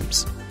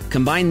programs.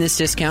 Combine this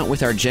discount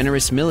with our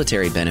generous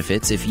military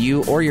benefits if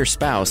you or your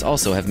spouse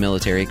also have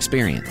military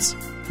experience.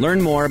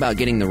 Learn more about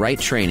getting the right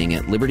training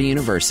at Liberty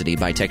University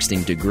by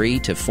texting DEGREE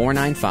to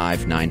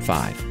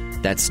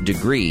 49595. That's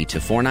DEGREE to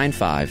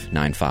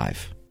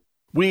 49595.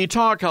 We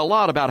talk a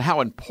lot about how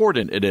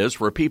important it is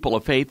for people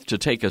of faith to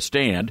take a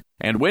stand,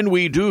 and when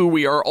we do,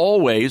 we are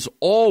always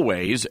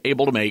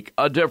able to make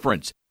a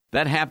difference.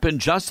 That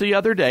happened just the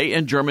other day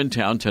in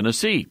Germantown,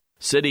 Tennessee.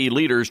 City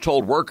leaders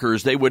told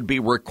workers they would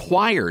be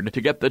required to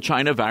get the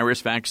China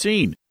virus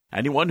vaccine.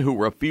 Anyone who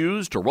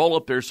refused to roll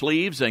up their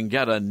sleeves and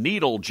get a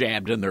needle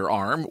jabbed in their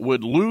arm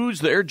would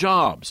lose their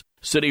jobs.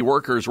 City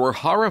workers were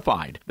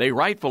horrified. They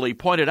rightfully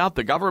pointed out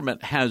the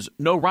government has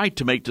no right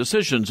to make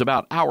decisions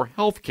about our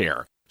health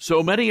care.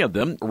 So many of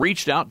them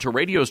reached out to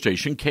radio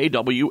station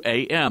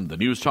KWAM, the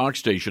news talk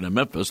station in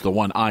Memphis, the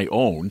one I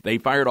own. They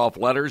fired off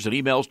letters and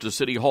emails to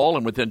City Hall,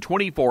 and within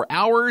 24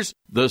 hours,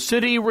 the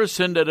city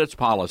rescinded its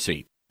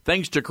policy,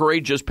 thanks to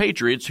courageous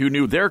patriots who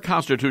knew their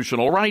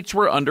constitutional rights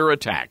were under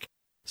attack.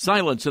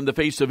 Silence in the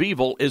face of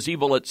evil is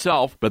evil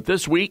itself, but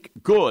this week,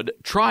 good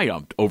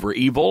triumphed over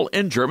evil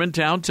in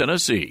Germantown,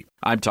 Tennessee.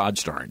 I'm Todd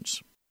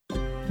Stearns.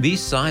 Be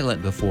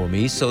silent before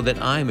me so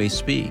that I may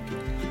speak.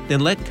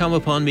 Then let come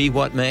upon me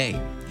what may.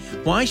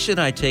 Why should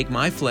I take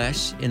my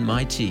flesh in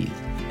my teeth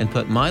and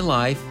put my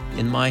life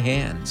in my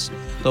hands?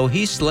 Though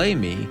he slay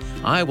me,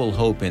 I will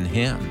hope in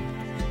him.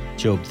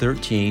 Job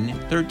 13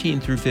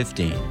 through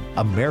 15.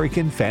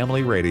 American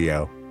Family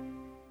Radio.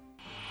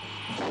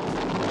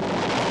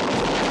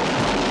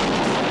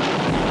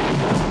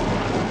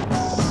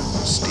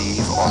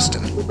 Steve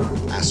Austin,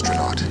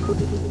 astronaut,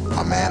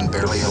 a man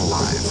barely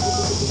alive.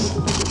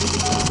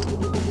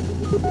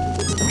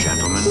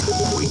 Gentlemen,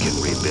 we can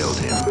rebuild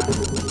him.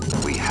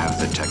 We have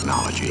the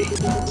technology.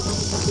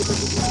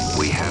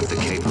 We have the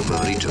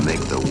capability to make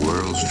the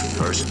world's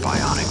first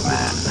bionic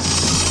man.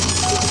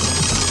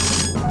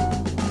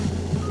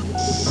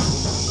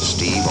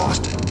 Steve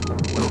Austin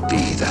will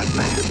be that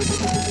man.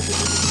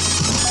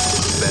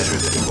 Better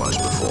than he was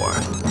before.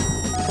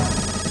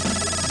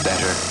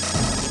 Better,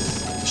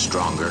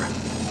 stronger,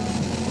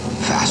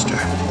 faster.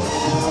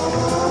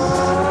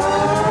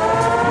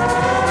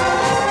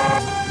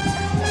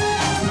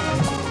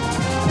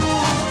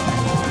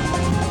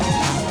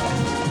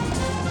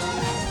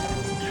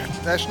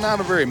 That's not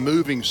a very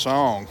moving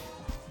song.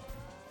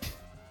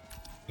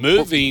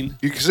 Moving?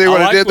 You can see what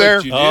I did there?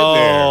 What you did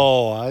there.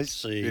 Oh, I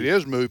see. It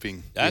is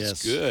moving.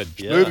 That's good.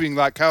 It's moving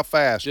like how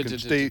fast can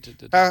Steve?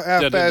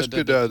 How fast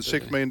could the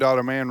 $6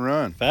 Million Man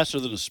run?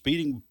 Faster than a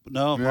speeding?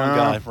 No, wrong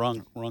guy.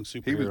 Wrong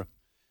superhero.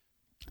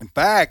 In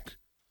fact,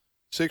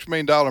 $6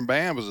 Million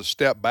Man was a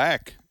step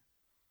back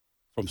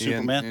from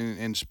Superman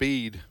in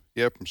speed.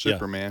 Yeah, from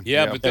Superman.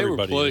 Yeah, but they were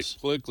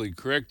politically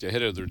correct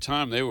ahead of their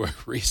time. They were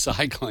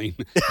recycling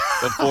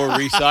before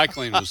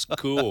recycling was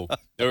cool.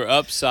 They were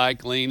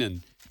upcycling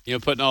and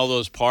putting all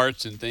those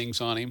parts and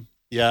things on him.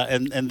 Yeah,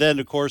 and then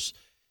of course,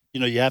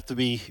 you have to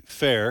be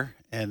fair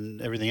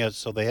and everything else.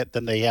 So they had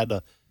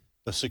a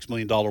 $6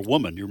 Million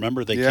Woman. You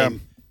remember they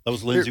came? That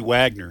was Lindsay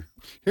Wagner.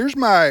 Here's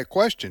my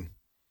question: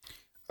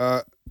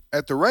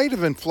 at the rate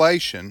of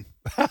inflation,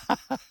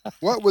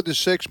 what would the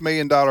 $6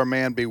 Million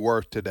Man be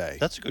worth today?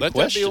 That's a good question.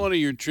 Let that be one of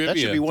your trivia. That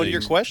should be one of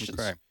your questions.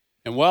 Okay.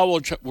 And while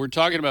we're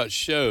talking about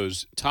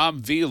shows, Tom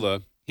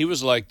Vila, he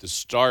was like the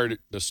star.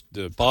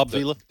 Bob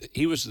Vila.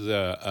 He was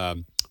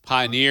the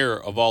pioneer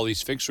of all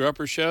these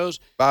fixer-upper shows.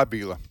 Bob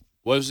Vila.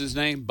 What was his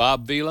name?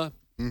 Bob Vila.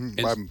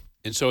 Mm-hmm.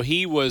 And so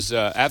he was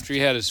after he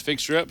had his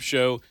fixer-up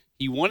show,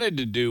 he wanted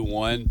to do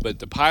one, but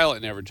the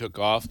pilot never took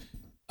off.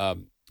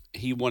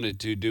 He wanted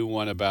to do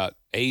one about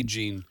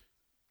aging,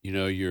 you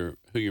know,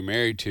 who you're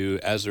married to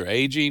as they're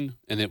aging,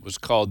 and it was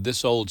called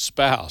This Old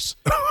Spouse.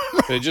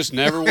 But it just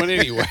never went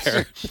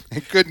anywhere.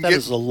 That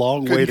is a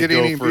long way to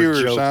go for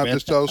a joke, man.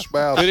 This old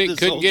spouse.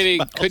 Couldn't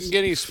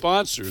get any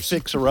sponsors.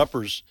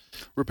 Fixer-uppers.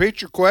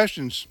 Repeat your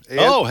questions, Ed.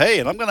 Oh, hey,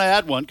 and I'm going to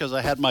add one because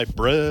I had my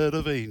Bread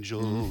of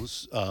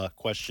Angels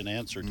question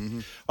answered.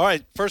 All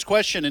right, first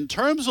question. In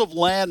terms of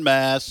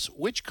landmass,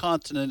 which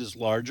continent is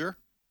larger,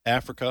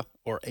 Africa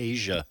or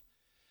Asia?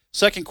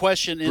 Second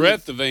question.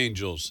 Breath of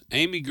Angels,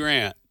 Amy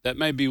Grant. That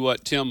may be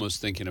what Tim was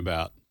thinking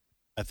about.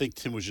 I think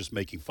Tim was just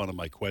making fun of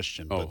my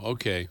question. Oh,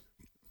 okay.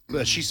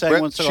 She sang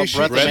one song,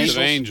 Breath of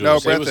Angels. No,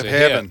 Breath of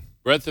Heaven.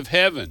 Breath of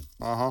Heaven.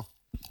 Uh-huh.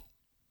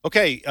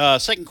 Okay,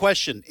 second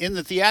question. In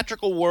the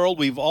theatrical world,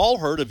 we've all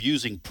heard of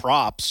using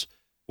props.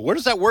 Where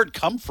does that word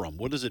come from?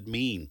 What does it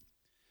mean?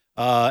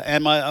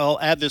 And I'll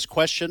add this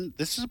question.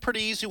 This is a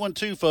pretty easy one,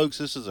 too, folks.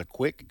 This is a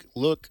quick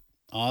look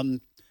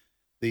on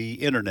the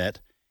internet.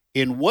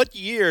 In what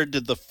year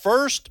did the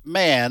first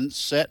man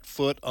set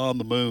foot on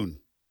the moon?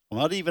 I'm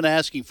not even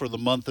asking for the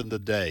month and the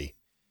day.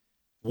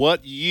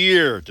 What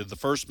year did the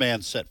first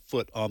man set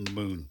foot on the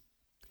moon?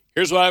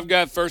 Here's what I've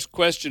got. First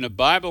question, a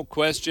Bible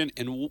question.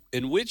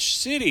 In which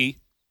city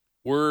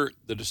were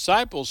the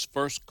disciples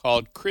first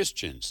called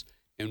Christians?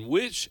 In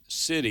which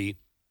city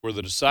were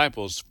the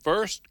disciples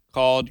first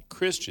called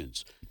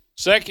Christians?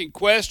 Second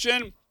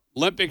question,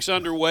 Olympics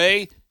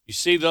underway. You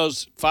see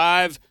those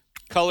five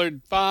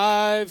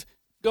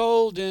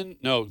golden,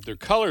 no, they're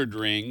colored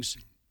rings.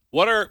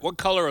 What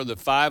color are the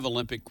 5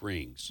 Olympic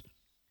rings?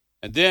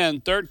 And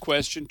then third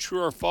question,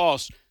 true or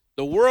false?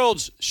 The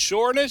world's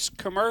shortest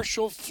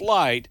commercial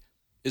flight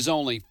is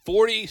only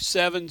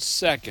 47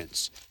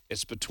 seconds.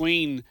 It's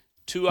between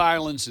 2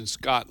 islands in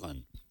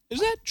Scotland. Is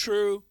that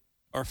true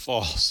or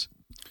false?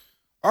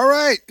 All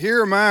right,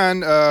 here are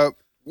mine.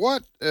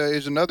 What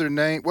is another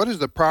name? What is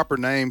the proper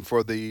name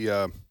for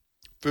the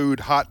food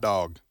hot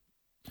dog?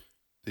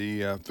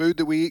 The food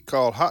that we eat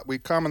we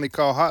commonly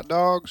call hot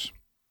dogs.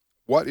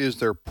 What is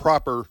their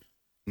proper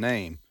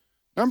name?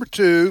 Number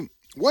 2,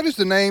 what is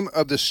the name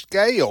of the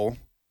scale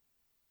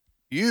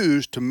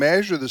used to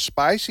measure the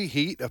spicy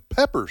heat of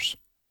peppers?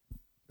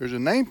 There's a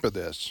name for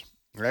this.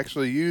 They're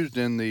actually used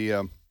in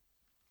the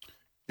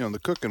the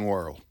cooking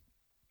world.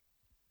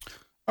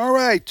 All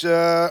right.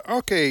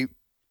 Okay.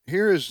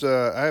 Here is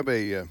I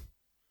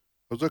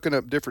was looking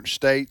up different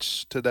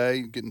states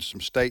today, getting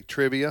some state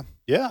trivia.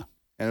 Yeah.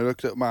 And I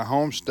looked up my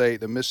home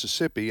state of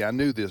Mississippi. I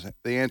knew the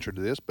answer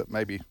to this, but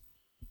maybe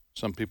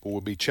some people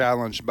will be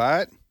challenged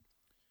by it.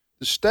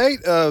 The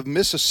state of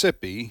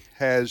Mississippi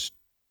has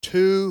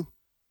 2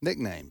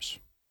 nicknames.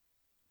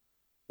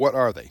 What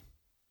are they?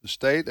 The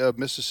state of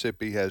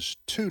Mississippi has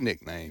 2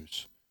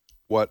 nicknames.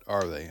 What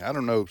are they? I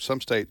don't know. Some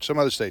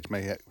other states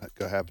may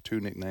have 2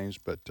 nicknames,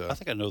 but I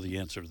think I know the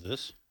answer to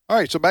this. All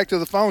right, so back to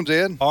the phones,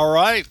 Ed. All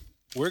right,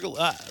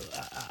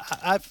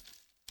 I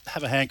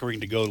have a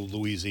hankering to go to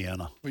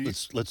Louisiana.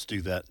 Let's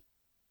do that.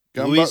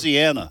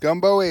 Louisiana.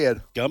 Gumbo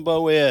Ed.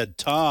 Gumbo Ed.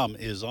 Tom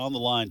is on the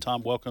line.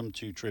 Tom, welcome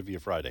to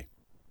Trivia Friday.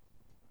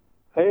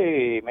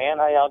 Hey, man.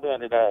 How y'all doing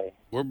today?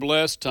 We're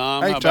blessed,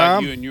 Tom. Hey, How Tom.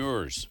 about you and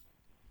yours?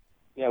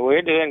 Yeah,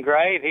 we're doing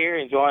great here,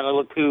 enjoying a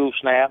little cool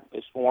snap.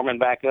 It's warming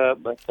back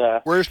up, but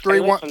where's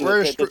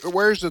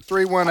the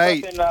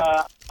 318?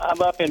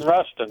 I'm up in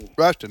Ruston.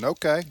 Ruston,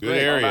 okay. Good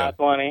area.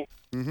 I-20.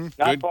 Mm-hmm.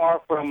 Not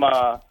far from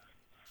my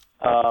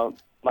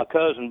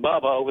cousin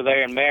Bubba over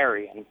there in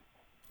Marion.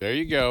 There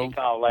you go. He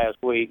called last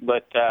week,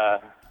 but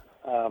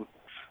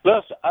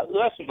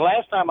listen.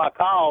 Last time I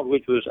called,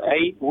 which was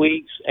 8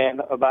 weeks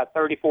and about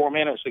 34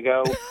 minutes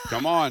ago.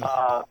 Come on.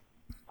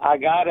 I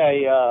got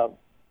a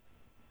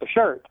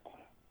shirt.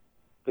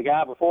 The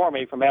guy before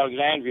me from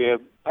Alexandria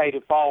paid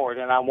it forward,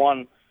 and I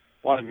won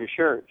one of your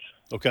shirts.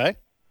 Okay.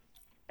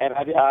 And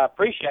I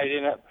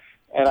appreciated it,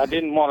 and I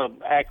didn't want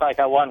to act like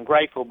I wasn't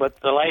grateful,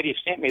 but the lady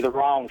sent me the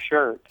wrong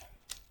shirt.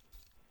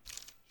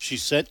 She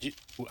sent you.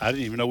 I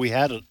didn't even know we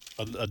had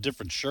a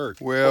different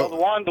shirt. Well,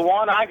 the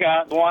one I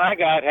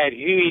got had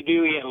Huey,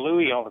 Dewey, and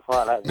Louie on the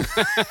front of it.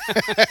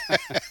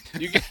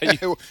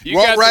 you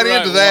walked right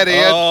into that,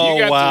 Ed. Oh,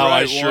 you got wow, the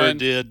right I sure one.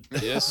 did.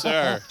 Yes,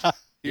 sir.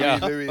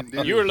 Yeah,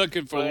 you were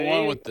looking for the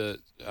one with the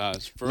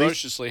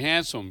ferociously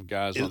handsome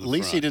guys on the front. At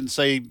least he didn't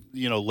say,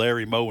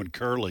 Larry, Moe, and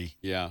Curly.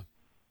 Yeah.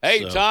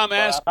 Hey, Tom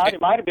asked. I thought it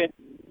might have been.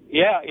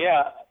 Yeah.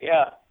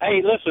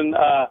 Hey, listen,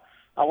 I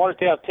want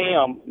to tell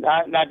Tim.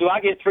 Now, do I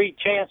get 3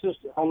 chances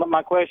on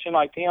my question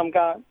like Tim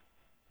got?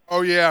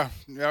 Oh, yeah.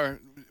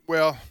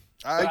 Well,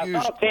 I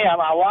saw Tim.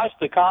 I watched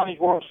the College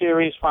World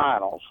Series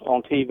finals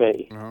on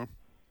TV. Uh-huh.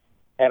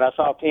 And I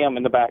saw Tim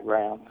in the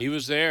background. He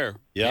was there.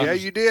 Yeah,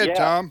 you did,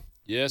 Tom.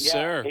 Yes,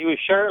 sir. He was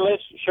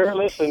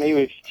shirtless, and he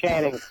was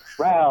chanting,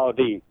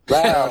 "Rowdy,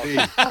 Rowdy,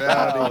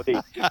 Rowdy."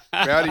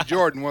 Rowdy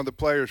Jordan, one of the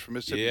players from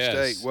Mississippi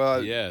State.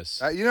 Well,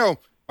 yes.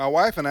 My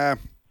wife and I,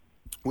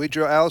 we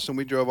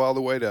drove all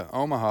the way to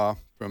Omaha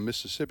from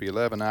Mississippi,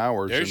 11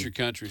 hours. There's your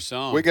country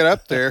song. We got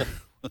up there.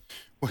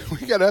 When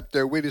we got up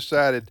there, we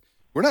decided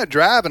we're not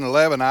driving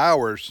 11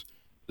 hours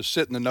to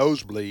sit in the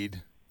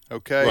nosebleed,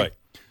 okay? Right.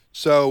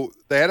 So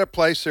they had a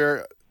place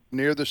there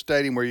near the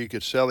stadium where you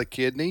could sell a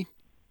kidney.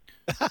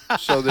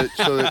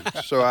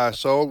 So I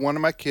sold one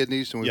of my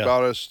kidneys, and we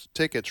bought us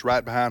tickets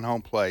right behind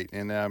home plate.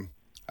 And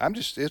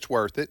it's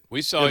worth it.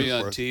 We saw you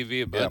on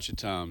TV a bunch of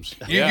times.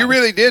 You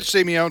really did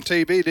see me on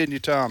TV, didn't you,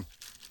 Tom?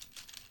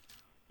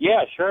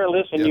 Yeah, sure.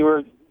 Listen, you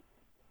were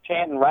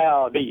chanting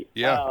rowdy.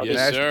 Yeah,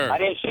 yes, sir. I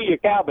didn't see your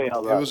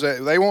cowbell, though. It was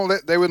they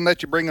wouldn't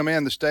let you bring them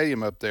in the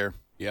stadium up there.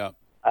 Yeah.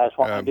 That's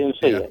why I didn't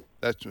see it.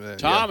 That's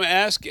Tom,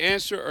 ask,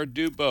 answer, or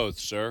do both,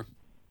 sir.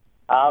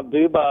 I'll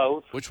do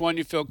both. Which one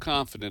you feel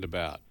confident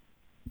about?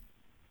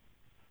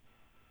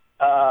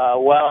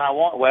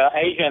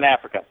 Asia and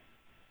Africa.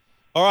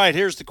 All right,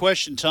 here's the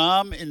question,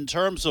 Tom. In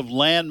terms of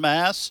land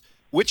mass,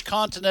 which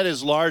continent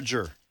is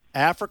larger,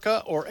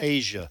 Africa or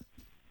Asia?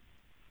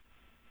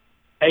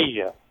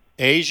 Asia.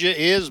 Asia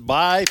is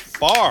by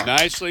far.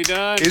 Nicely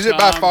done. Is it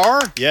by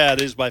far? Yeah,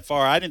 it is by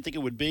far. I didn't think it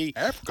would be.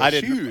 Africa's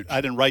huge.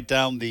 I didn't write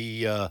down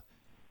the.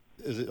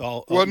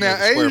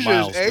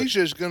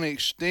 Asia's going to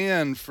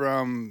extend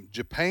from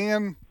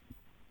Japan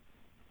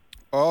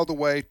all the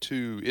way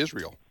to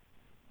Israel.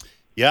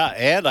 Yeah,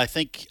 and I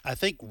think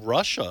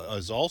Russia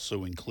is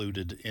also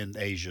included in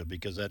Asia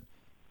because that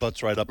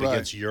butts right up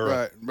against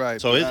Europe.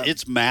 Right. So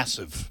it's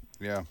massive.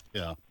 Yeah.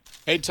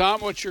 Hey,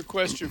 Tom, what's your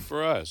question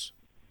for us?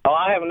 Oh,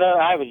 I have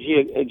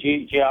a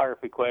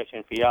geography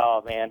question for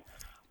y'all, man.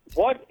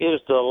 What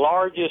is the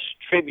largest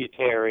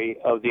tributary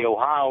of the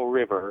Ohio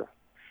River,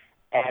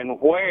 and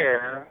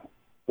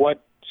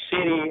what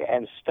city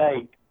and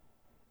state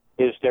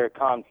is their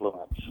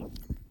confluence?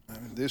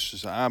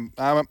 I'm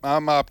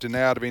opting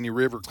out of any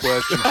river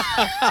question.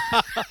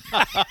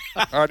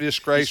 I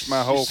disgraced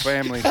my whole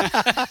family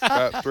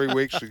about 3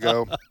 weeks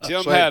ago.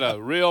 Tim had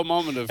a real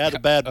moment of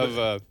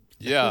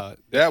Yeah,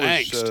 that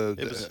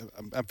was.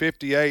 I'm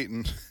 58,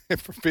 and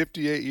for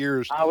 58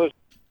 years, I'm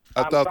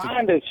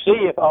trying to see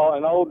if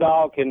an old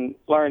dog can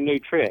learn new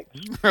tricks.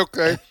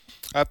 Okay,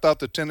 I thought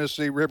the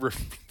Tennessee River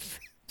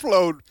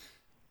flowed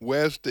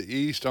west to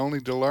east, only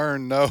to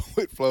learn no,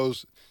 it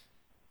flows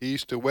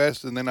east to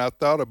west. And then I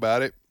thought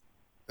about it.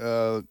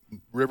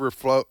 Water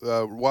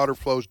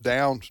flows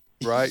down,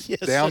 right?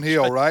 Yes,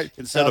 downhill, right?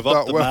 Instead of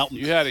up the mountain.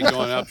 You had it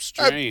going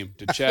upstream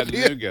to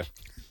Chattanooga.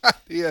 I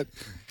did.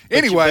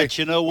 Anyway, but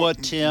you know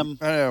what, Tim?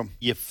 I know.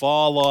 You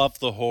fall off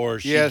the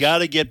horse. Yes. You got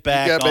to get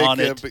back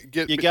on it.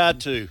 You got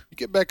to.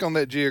 Get back on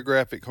that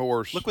geographic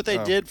horse. Look what they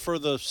did for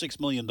the $6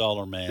 Million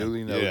man.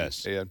 Duly noted,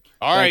 Yes. Ed.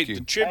 All right, you.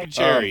 the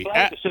tributary.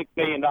 The $6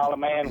 million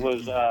man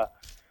was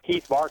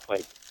Keith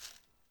Barkley.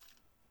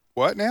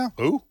 What now?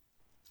 Who?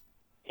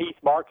 Keith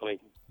Barkley.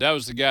 That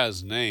was the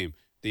guy's name.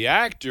 The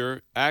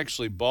actor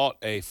actually bought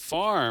a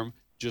farm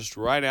just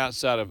right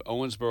outside of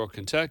Owensboro,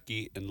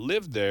 Kentucky, and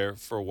lived there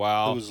for a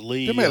while. It was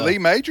Lee. You mean Lee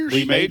Majors?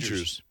 Lee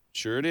Majors.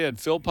 Sure did.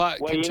 Philpott,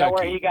 Well, Kentucky. you know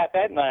where he got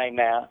that name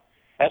now?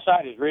 That's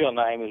not his real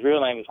name. His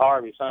real name is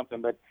Harvey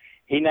something, but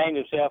he named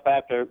himself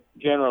after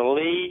General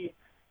Lee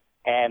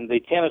and the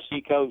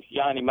Tennessee coach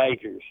Johnny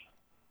Majors.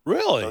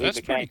 Really? So he That's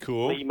became pretty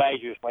cool. Lee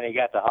Majors when he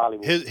got to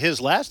Hollywood. His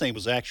last name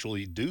was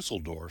actually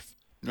Dusseldorf.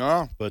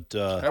 No, but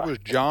that was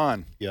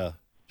John. Yeah,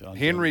 John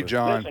Henry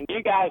John.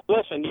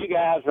 Listen, you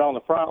guys are on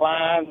the front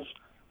lines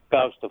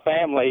because the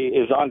family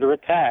is under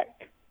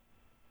attack,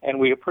 and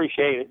we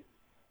appreciate it.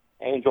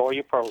 And enjoy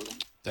your program.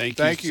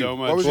 Thank you so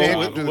much. What was the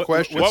answer to the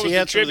question? What was the the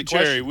answer to the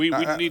tributary?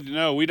 question? We need to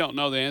know. We don't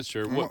know the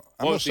answer. What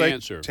I'm was the gonna say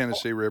answer?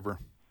 Tennessee River.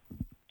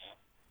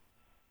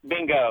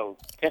 Bingo.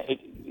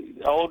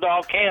 Old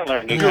dog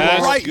Candler. You're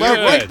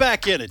right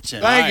back in it,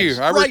 Tim. Thank you.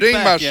 I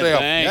redeemed myself.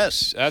 Thanks.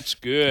 Yes. That's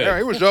good. Yeah,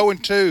 it was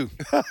 0-2,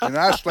 and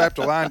I slapped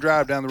a line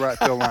drive down the right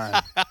field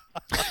line.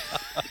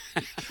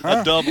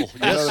 A double.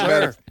 Yes,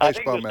 sir. I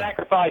think the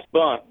sacrifice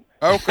bunt.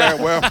 Okay,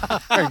 well, It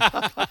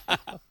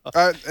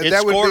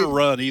that would scored be a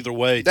run either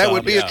way. that Tom.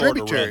 would be a It scored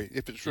tributary run.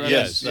 if it's running.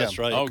 Yes, that's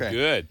right. Oh, Okay.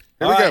 good.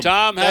 Here we All go. right,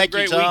 Tom, have Thank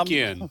a you, great Tom.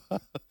 weekend.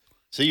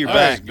 See, you're All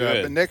back. right,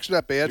 good. Next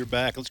up, Ed. You're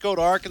back. Let's go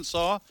to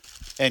Arkansas,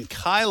 and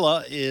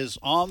Kyla is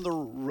on the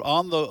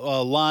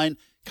line.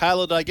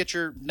 Kyla, did I get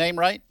your name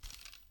right?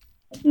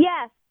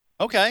 Yes.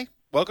 Okay.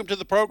 Welcome to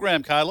the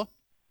program, Kyla.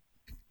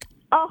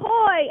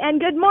 Ahoy, and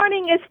good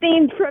morning,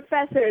 esteemed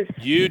professors.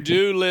 You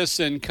do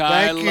listen,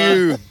 Kyla. Thank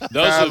you,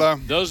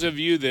 Kyla. Those of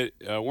you that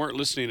weren't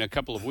listening a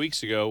couple of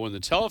weeks ago when the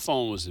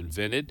telephone was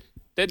invented,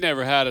 they'd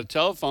never had a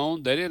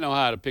telephone. They didn't know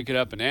how to pick it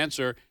up and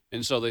answer,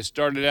 and so they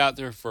started out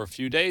there for a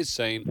few days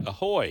saying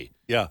ahoy.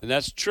 Yeah. And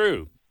that's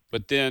true.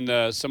 But then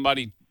Thomas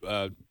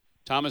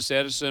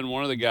Edison,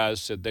 one of the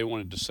guys, said they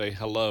wanted to say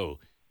hello.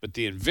 But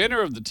the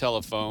inventor of the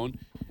telephone,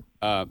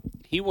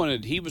 he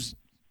was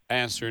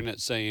answering it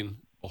saying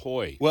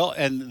ahoy. Well,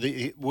 and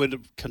he would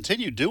have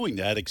continued doing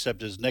that,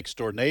 except his next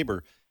door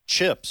neighbor,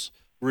 Chips,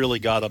 really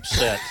got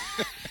upset,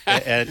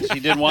 and he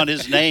didn't want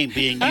his name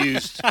being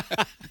used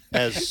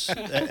as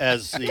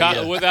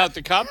the without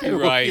the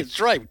copyright. That's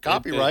right,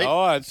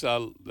 copyright.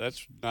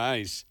 That's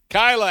nice.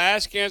 Kyla,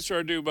 ask, answer,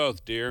 or do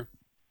both, dear.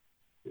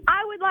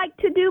 I would would like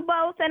to do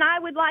both, and I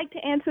would like to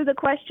answer the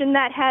question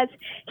that has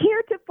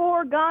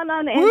heretofore gone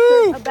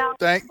unanswered about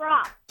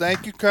props.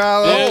 Thank you,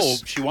 Kyla. Oh,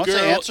 she wants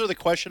to answer the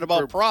question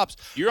about props.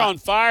 You're on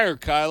fire,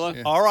 Kyla.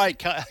 Yeah. All right,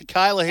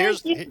 Kyla,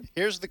 here's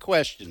the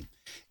question.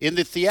 In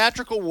the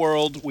theatrical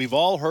world, we've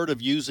all heard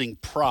of using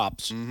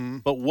props,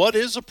 but what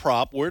is a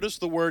prop? Where does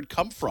the word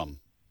come from?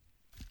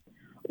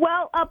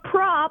 Well, a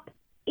prop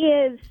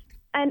is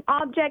an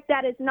object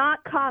that is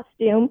not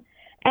costume,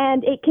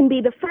 and it can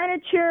be the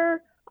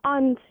furniture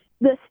on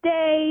the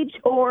stage,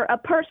 or a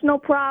personal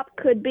prop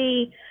could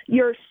be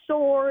your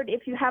sword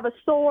if you have a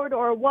sword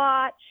or a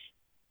watch.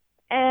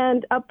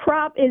 And a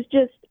prop is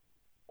just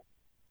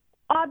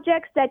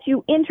objects that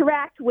you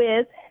interact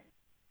with.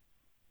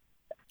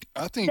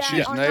 I think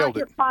she's nailed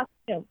it.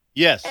 Costume.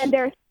 Yes. And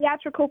they're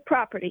theatrical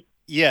property.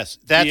 Yes,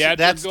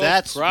 that's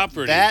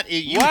property.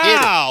 You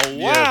wow, hit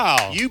it.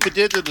 Wow. You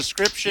did the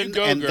description,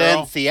 Girl.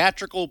 then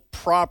theatrical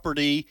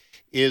property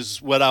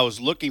is what I was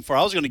looking for.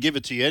 I was going to give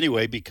it to you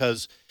anyway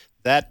because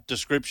that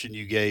description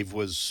you gave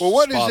was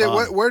what is spot it?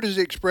 on. Where does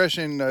the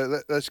expression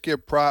 "let's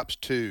give props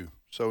to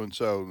so and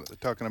so"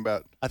 talking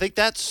about? I think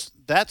that's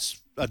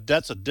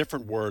a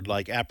different word,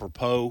 like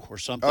apropos or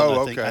something.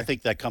 Oh, I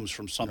think that comes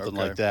from something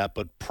like that.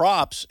 But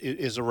props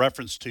is a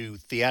reference to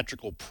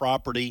theatrical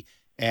property.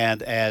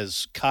 And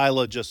as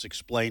Kyla just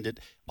explained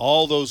it,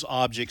 all those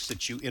objects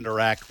that you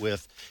interact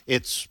with,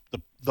 it's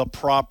the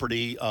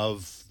property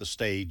of the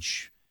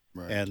stage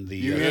and the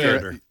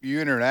theater.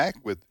 You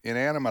interact with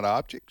inanimate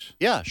objects?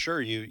 Yeah,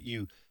 sure.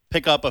 You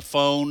pick up a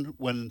phone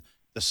when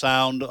the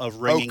sound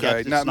of ringing up.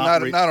 Okay, not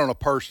on a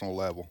personal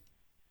level.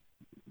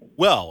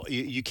 Well,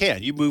 you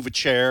can. You move a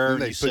chair.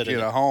 And they you put sit you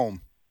in it. a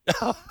home.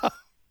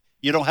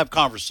 You don't have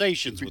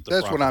conversations with the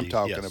That's property. what I'm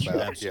talking Yes,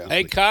 about. absolutely.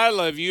 Hey,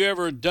 Kyla, have you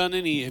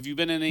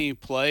been in any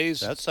plays?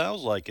 That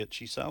sounds like it.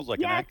 She sounds like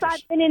an Yes, actress.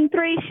 I've been in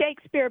 3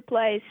 Shakespeare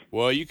plays.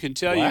 Well, you can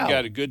tell Wow. you've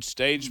got a good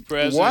stage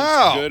presence,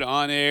 good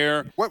on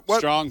air,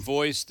 strong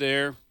voice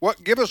there.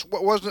 What was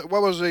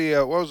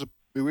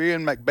were we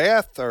in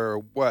Macbeth or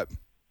what?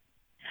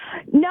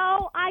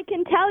 No, I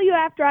can tell you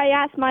after I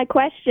ask my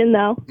question,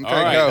 though. Okay,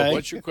 All right, go.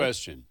 what's your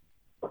question?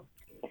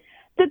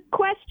 The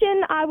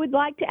question I would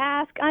like to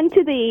ask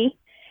unto thee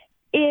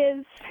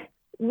is,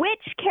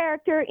 which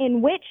character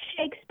in which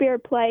Shakespeare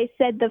play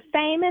said the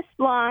famous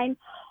line,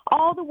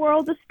 "All the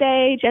world's a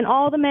stage and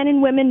all the men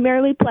and women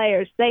merely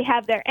players. They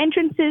have their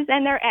entrances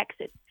and their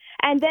exits."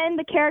 And then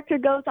the character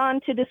goes on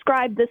to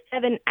describe the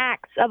 7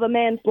 acts of a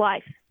man's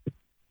life.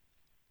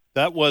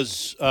 That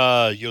was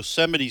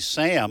Yosemite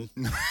Sam.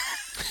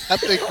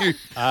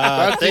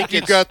 I think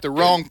you got the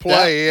wrong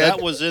play. That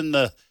was in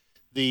the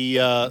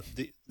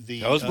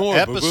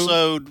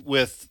episode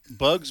with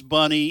Bugs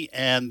Bunny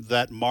and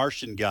that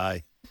Martian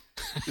guy.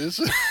 This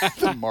is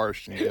the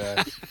Martian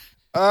guy.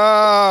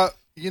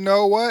 You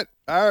know what?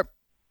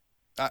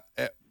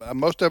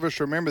 Most of us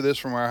remember this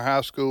from our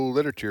high school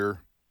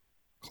literature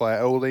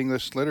class, Old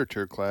English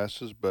literature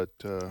classes, but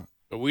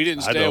we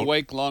didn't stay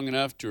awake long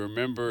enough to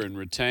remember and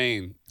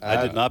retain.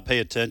 I did not pay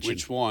attention.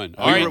 Which one?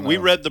 We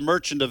read The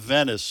Merchant of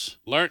Venice.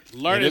 Learn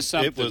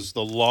something. It was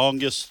the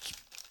longest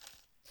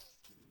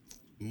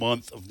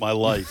month of my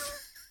life.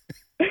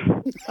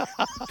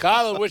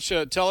 Kyla,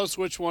 tell us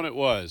which one it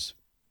was.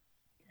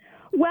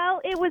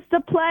 Well, it was the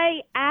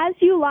play As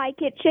You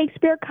Like It,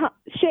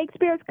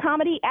 Shakespeare's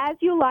comedy As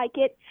You Like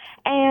It,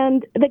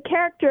 and the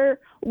character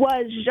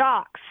was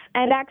Jacques.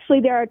 And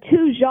actually, there are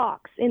 2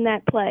 Jacques in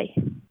that play.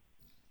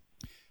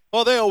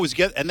 Well, they always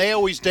date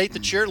the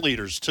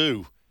cheerleaders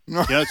too. You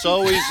know, it's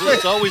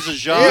always a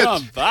Jacques.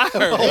 on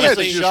fire. Always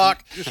a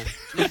Jacques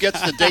who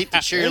gets to date the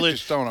cheerleader.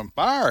 Just on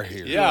fire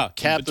here. Yeah,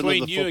 captain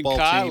between of the you and football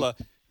Kyla,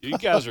 you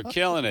guys are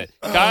killing it.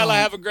 Kyla,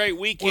 have a great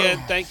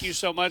weekend. Thank you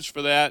so much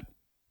for that.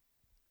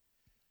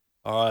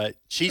 All right.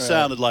 She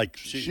sounded like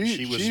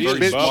she was a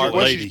very smart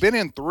lady. She's been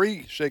in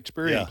 3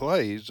 Shakespearean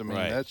plays. I mean,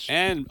 that's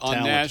and on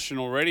talent.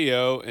 national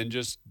radio, and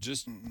just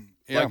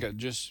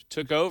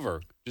took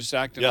over, just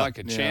acting like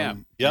a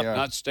champ. Yep.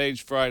 Not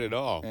stage fright at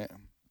all. Yeah.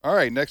 All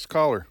right, next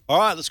caller. All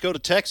right, let's go to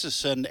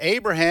Texas, and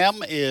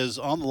Abraham is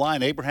on the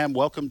line. Abraham,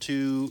 welcome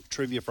to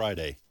Trivia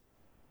Friday.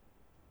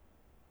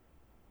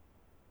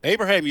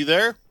 Abraham, you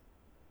there?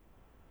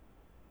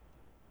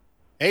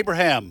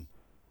 Abraham,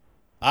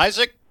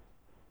 Isaac,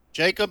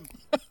 Jacob,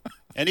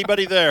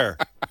 anybody there?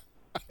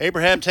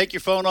 Abraham, take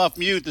your phone off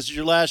mute. This is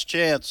your last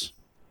chance.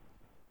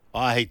 Oh,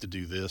 I hate to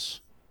do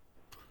this.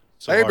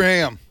 So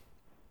Abraham.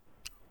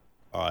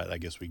 All right, I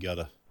guess we got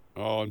to.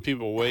 Oh, and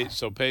people wait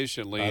so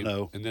patiently. I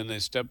know. And then they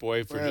step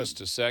away for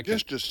just a second.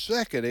 Just a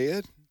second,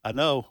 Ed. I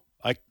know.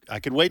 I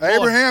can wait.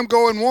 Abraham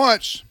going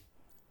once,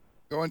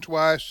 going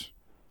twice,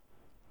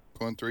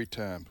 going 3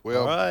 times.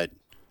 Well, all right.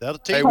 That'll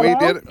take. Hey, we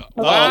did it.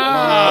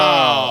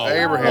 Wow.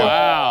 Abraham.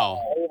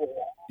 Wow.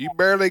 You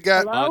barely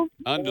got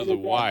under the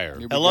wire.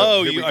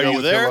 Hello, are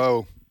you there?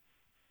 Hello.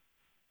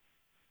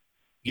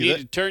 You need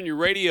to turn your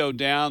radio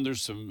down.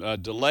 There's some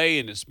delay,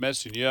 and it's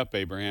messing you up,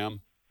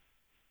 Abraham.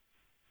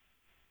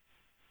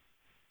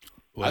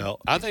 Well,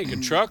 I think a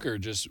trucker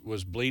just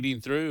was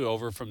bleeding through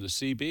over from the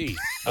CB.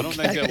 I don't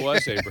think that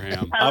was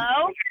Abraham.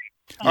 Hello?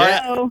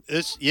 Hello?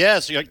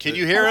 Yes. Can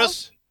you hear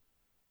us?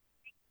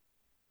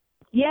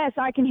 Yes,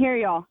 I can hear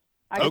y'all.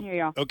 I can hear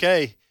y'all.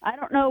 Okay. I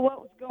don't know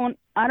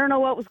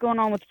what was going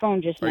on with the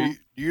phone just now.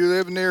 You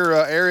live near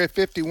Area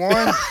 51?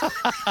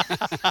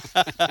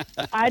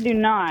 I do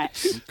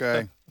not.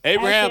 Okay.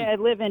 Abraham. Actually, I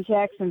live in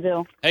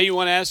Jacksonville. Hey, you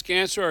want to ask,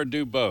 answer, or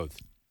do both?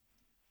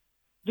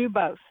 Do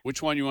both.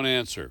 Which one you want to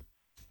answer?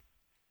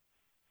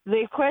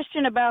 The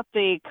question about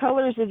the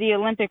colors of the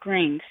Olympic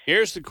rings.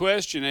 Here's the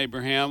question,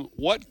 Abraham.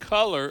 What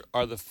color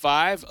are the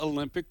 5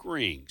 Olympic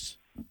rings?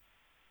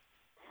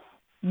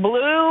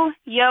 Blue,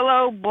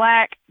 yellow,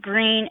 black,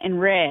 green, and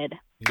red.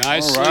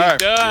 Nicely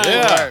done.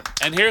 Yeah.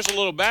 And here's a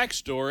little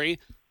backstory.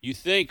 You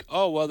think,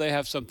 oh, well, they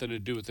have something to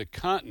do with the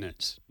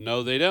continents.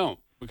 No, they don't,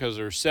 because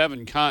there are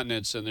 7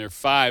 continents and there are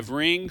 5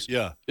 rings.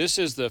 Yeah. This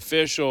is the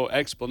official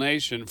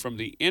explanation from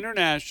the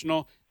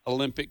International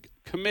Olympic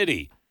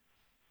Committee.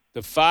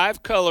 The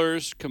 5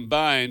 colors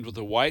combined with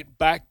a white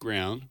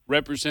background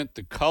represent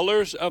the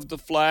colors of the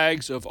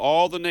flags of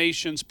all the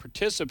nations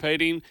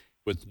participating,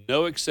 with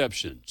no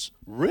exceptions.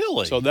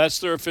 Really? So that's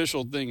their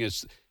official thing.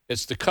 It's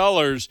the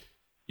colors.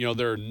 You know,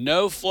 there are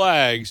no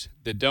flags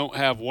that don't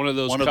have one of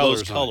those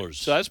colors on it.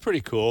 So that's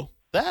pretty cool.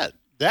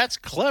 That's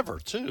clever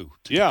too.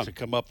 To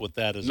come up with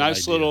that as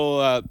nice an idea.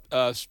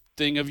 little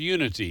thing of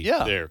unity.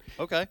 Yeah. There.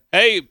 Okay.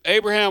 Hey,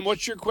 Abraham,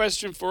 what's your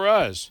question for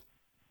us?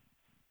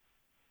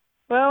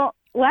 Well,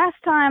 last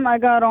time I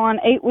got on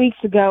 8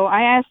 weeks ago,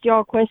 I asked y'all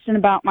a question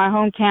about my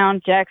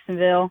hometown,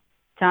 Jacksonville,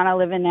 town I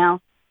live in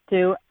now,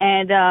 too.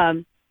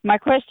 And my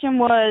question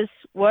was,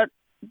 what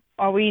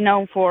are we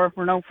known for?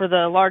 We're known for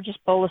the largest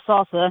bowl of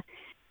salsa,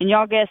 and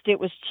y'all guessed it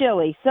was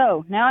chili.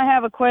 So now I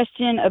have a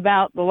question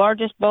about the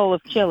largest bowl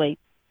of chili.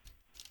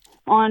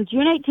 On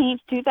June 18th,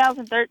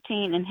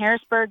 2013, in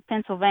Harrisburg,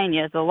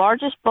 Pennsylvania, the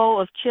largest bowl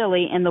of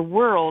chili in the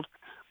world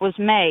was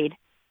made.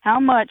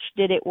 How much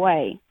did it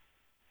weigh?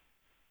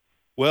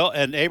 Well,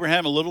 and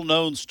Abraham, a little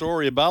known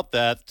story about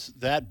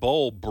that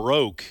bowl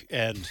broke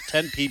and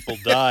 10 people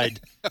died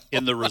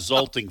in the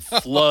resulting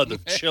flood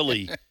of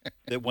chili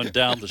that went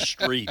down the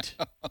street.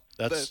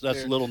 That's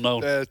little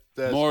known.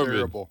 That's Morbid.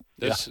 terrible.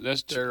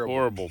 That's terrible.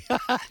 Horrible.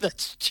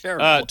 That's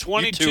terrible.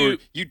 22.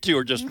 You two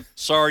are just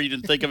sorry you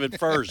didn't think of it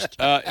first.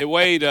 It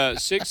weighed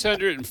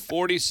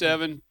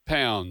 647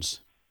 pounds.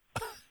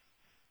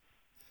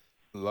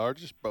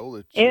 Largest bowl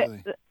of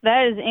chili.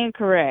 That is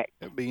incorrect.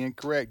 That'd be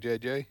incorrect,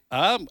 JJ.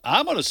 I'm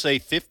going to say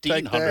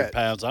 1,500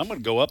 pounds. I'm going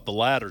to go up the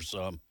ladder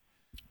some.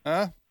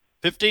 Huh?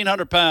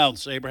 1,500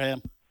 pounds,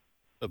 Abraham.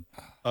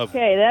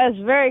 Okay, that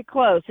is very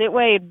close. It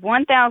weighed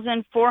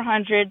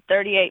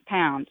 1,438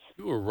 pounds.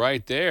 You were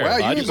right there.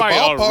 Wow, you might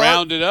ought to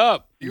round it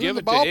up. Give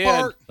it to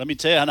Ed. Let me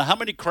tell you, how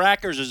many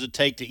crackers does it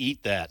take to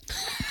eat that?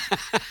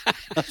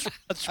 I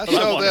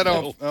saw that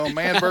on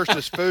Man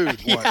vs. Food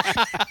once.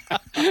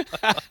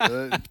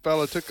 The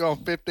fella took on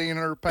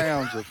 1,500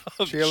 pounds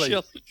of chili.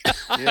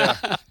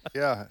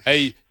 Yeah.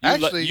 Hey,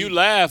 Actually, you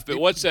laugh, but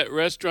what's that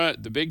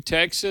restaurant, the Big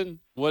Texan?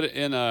 What's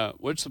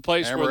the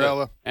place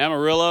Amarillo.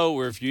 Amarillo,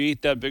 where if you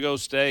eat that big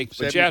old steak,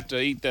 but you have to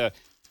eat the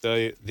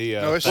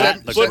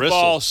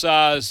football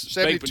size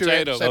baked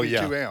potato.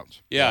 72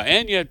 ounce. Yeah,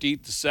 and you have to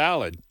eat the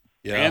salad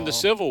and the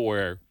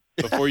silverware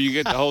before you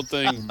get the whole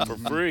thing for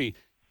free.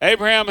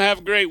 Abraham, have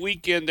a great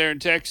weekend there in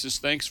Texas.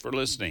 Thanks for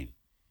listening.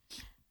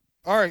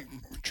 All right,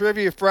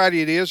 Trivia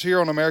Friday it is here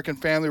on American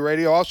Family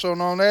Radio, also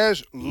known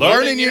as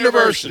Learning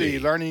University.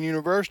 Learning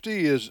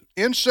University is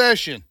in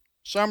session,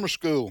 summer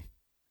school.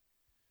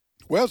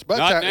 Well, it's about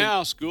Not time.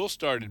 now. School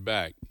started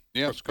back.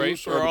 Yeah, It's great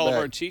for all of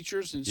our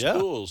teachers and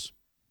schools.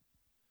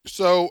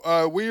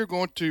 So we are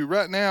going to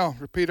right now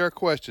repeat our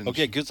questions.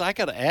 Okay, because I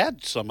got to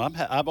add some.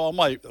 All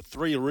my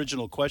 3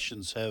 original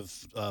questions have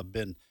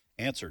been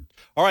answered.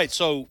 All right,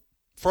 so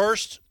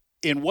first,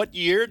 in what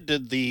year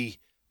did the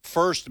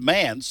first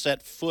man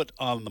set foot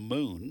on the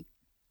moon?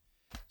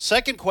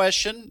 Second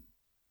question,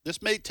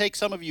 this may take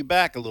some of you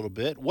back a little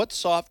bit. What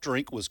soft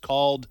drink was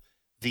called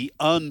the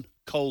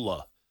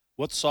Un-Cola?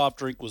 What soft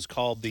drink was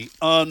called the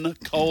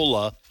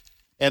Un-Cola?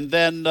 And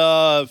then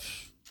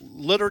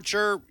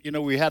literature,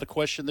 we had a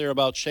question there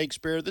about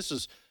Shakespeare. This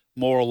is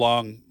more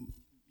along,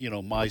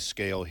 my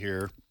scale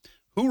here.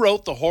 Who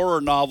wrote the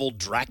horror novel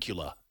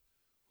Dracula?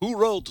 Who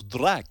wrote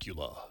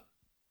Dracula?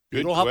 Good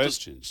you don't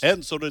questions. Have to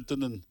answer it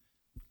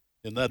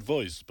in that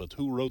voice, but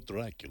who wrote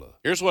Dracula?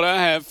 Here's what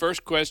I have.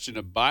 First question,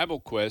 a Bible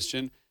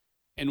question.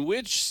 In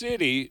which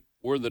city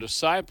were the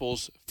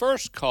disciples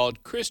first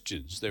called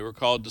Christians? They were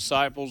called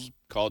disciples.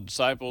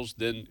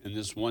 Then in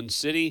this one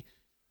city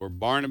where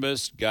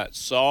Barnabas got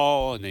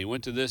Saul, and they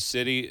went to this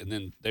city, and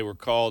then they were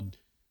called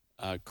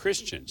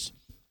Christians.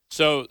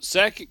 So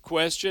second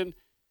question,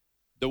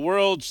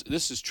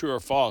 this is true or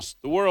false,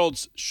 the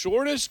world's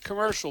shortest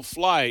commercial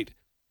flight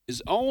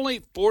is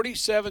only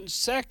 47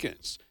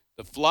 seconds.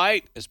 The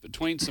flight is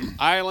between some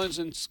islands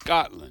in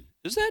Scotland.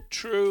 Is that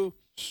true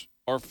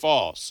or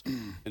false?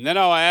 And then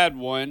I'll add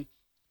one.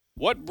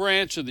 What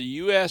branch of the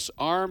U.S.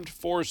 Armed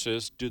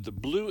Forces do the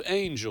Blue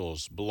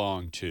Angels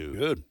belong to?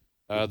 Good.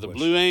 The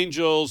Blue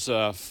Angels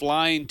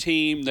flying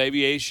team, the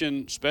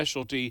aviation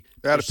specialty.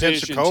 Out of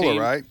Pensacola, team,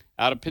 right?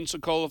 Out of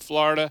Pensacola,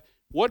 Florida.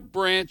 What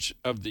branch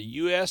of the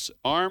U.S.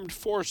 Armed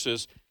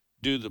Forces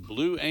do the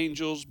Blue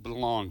Angels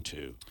belong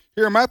to?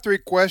 Here are my three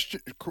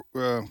questions.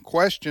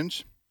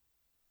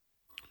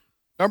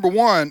 Number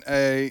one,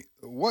 a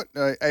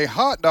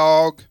hot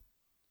dog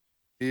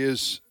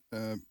is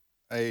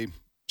a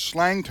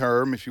slang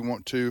term, if you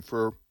want to,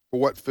 for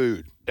what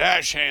food?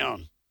 Dash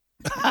hound.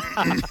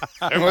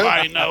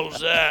 Everybody knows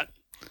that.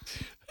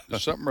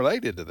 There's something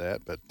related to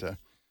that, but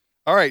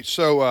all right.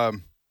 So,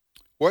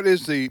 what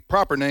is the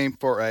proper name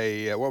for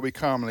a what we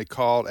commonly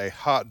call a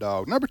hot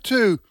dog? Number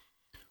two,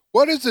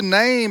 what is the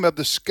name of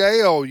the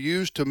scale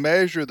used to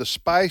measure the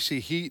spicy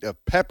heat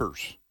of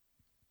peppers?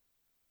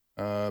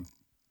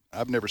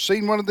 I've never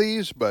seen one of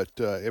these, but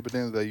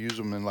evidently they use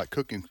them in like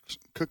cooking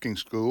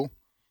school.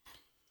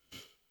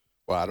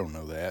 Well, I don't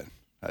know that.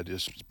 I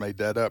just made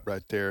that up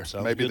right there.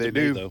 Sounds Maybe good they to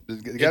me, do. though.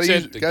 It's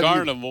at the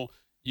carnival.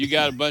 You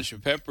got a bunch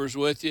of peppers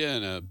with you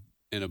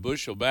in a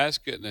bushel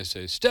basket, and they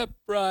say, "Step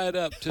right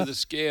up to the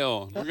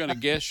scale. We're going to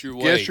guess your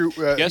weight.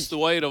 Guess the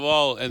weight of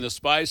all and the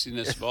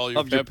spiciness of all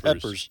your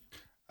peppers."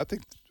 I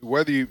think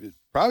whether you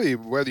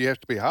have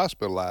to be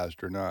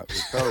hospitalized or not.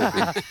 Would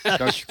probably be,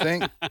 don't you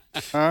think?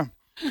 Huh?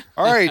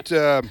 All right.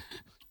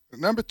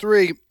 Number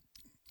three,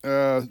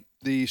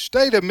 the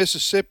state of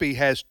Mississippi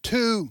has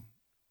two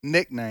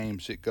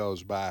nicknames it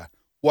goes by.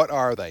 What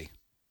are they?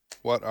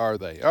 All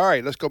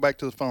right, let's go back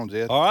to the phones,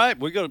 Ed. All right,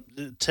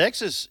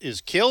 Texas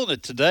is killing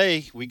it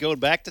today. We go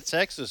back to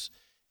Texas,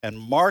 and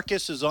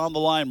Marcus is on the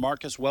line.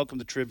 Marcus, welcome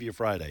to Trivia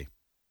Friday.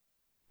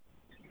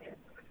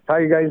 How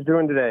you guys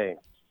doing today?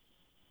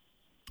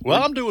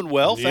 Well, I'm doing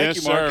well. Thank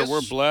you, Marcus. Sir.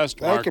 We're blessed,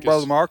 Marcus. Thank you,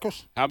 Brother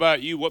Marcus. How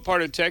about you? What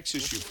part of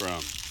Texas you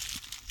from?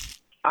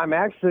 I'm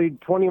actually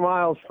 20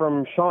 miles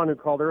from Sean, who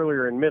called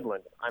earlier, in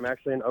Midland. I'm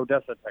actually in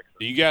Odessa, Texas.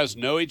 Do you guys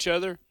know each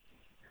other?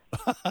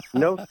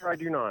 No, sir, I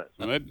do not.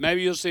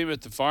 Maybe you'll see him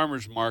at the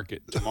farmer's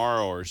market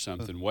tomorrow or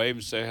something. Wave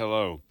and say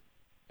hello.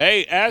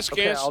 Hey,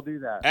 I'll do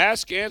that.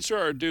 Ask, answer,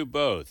 or do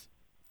both?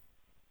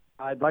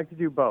 I'd like to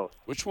do both.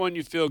 Which one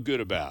you feel good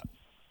about?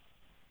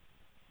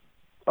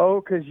 Oh,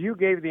 because you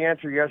gave the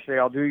answer yesterday.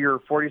 I'll do your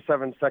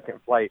 47-second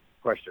flight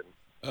question.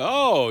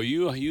 Oh,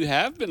 you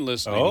have been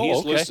listening. Oh, He's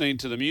okay. listening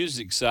to the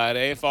music side.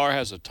 AFR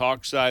has a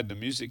talk side and a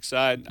music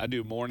side. I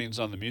do mornings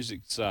on the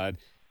music side,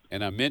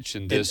 and I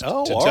mentioned this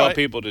to tell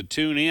people to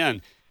tune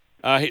in.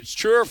 It's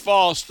true or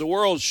false, the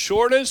world's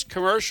shortest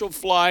commercial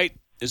flight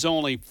is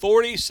only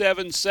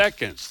 47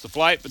 seconds, the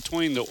flight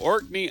between the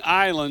Orkney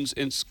Islands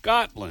in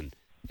Scotland.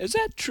 Is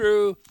that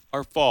true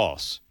or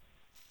false?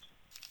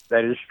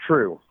 That is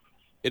true.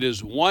 It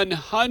is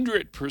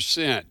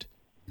 100%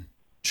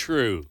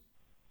 true.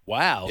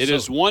 Wow. It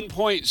is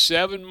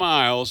 1.7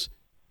 miles,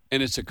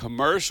 and it's a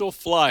commercial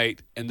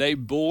flight, and they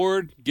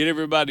board, get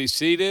everybody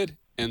seated,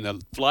 and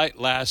the flight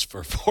lasts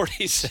for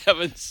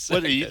 47 seconds.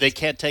 What, they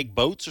can't take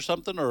boats or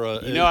something?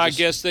 I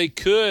guess they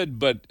could,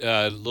 but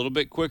a little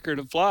bit quicker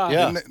to fly.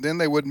 Yeah. Then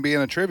they wouldn't be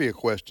in a trivia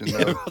question,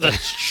 though.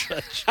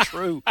 That's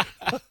true.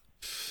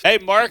 Hey,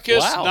 Marcus,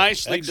 Wow.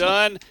 nicely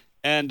Excellent.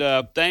 done,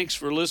 and thanks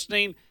for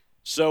listening.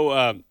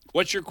 So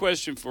what's your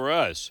question for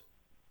us?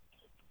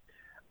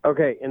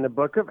 Okay, in the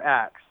book of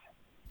Acts,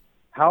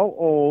 how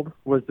old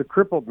was the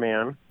crippled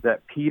man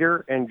that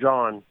Peter and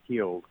John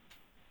healed?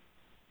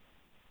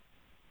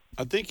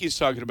 I think he's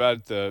talking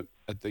about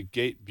at the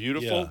gate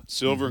beautiful. Yeah.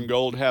 Silver and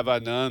gold have I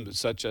none, but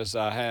such as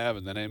I have.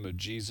 In the name of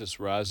Jesus,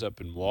 rise up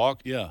and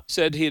walk. Yeah.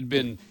 Said he had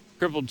been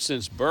crippled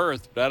since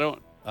birth, but I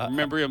don't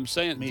remember him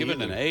saying,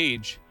 given an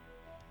age.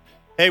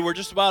 Hey, we're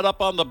just about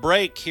up on the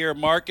break here,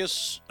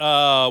 Marcus.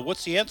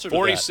 What's the answer to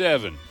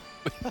 47.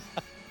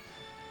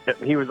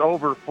 He was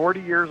over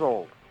 40 years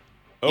old.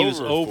 He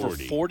was over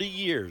 40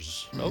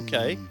 years.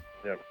 Okay.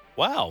 Yep.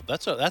 Wow,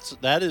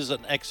 that is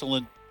an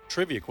excellent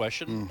trivia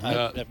question.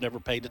 I've never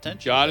paid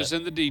attention. God to is that.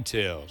 in the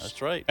details.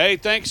 That's right. Hey,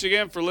 thanks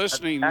again for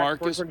listening,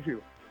 Marcus.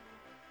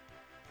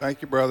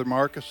 Thank you, Brother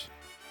Marcus.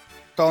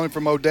 Calling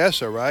from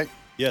Odessa, right?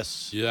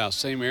 Yes. Yeah,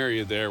 same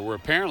area there, where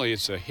apparently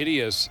it's a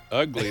hideous,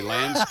 ugly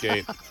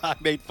landscape, I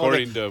made fun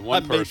according to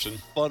one person.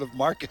 Made fun of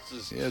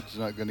Marcus's. Ed's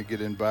not going to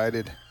get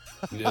invited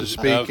to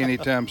speak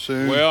anytime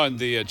soon. Well, and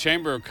the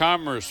Chamber of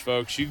Commerce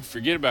folks, you can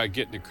forget about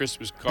getting a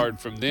Christmas card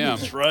from them.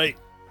 That's right.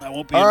 I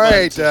won't be All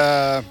invited.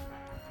 right.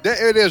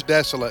 It is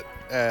desolate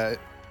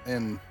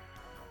in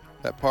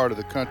that part of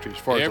the country as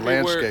far as the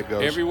landscape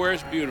goes. Everywhere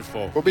is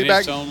beautiful We'll be in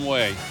back, its own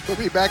way. We'll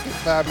be back in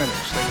 5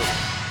 minutes. Stay with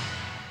us.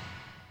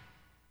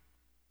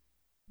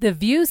 The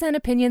views and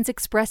opinions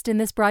expressed in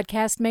this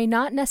broadcast may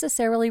not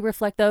necessarily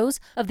reflect those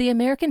of the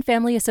American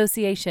Family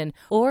Association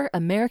or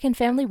American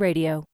Family Radio.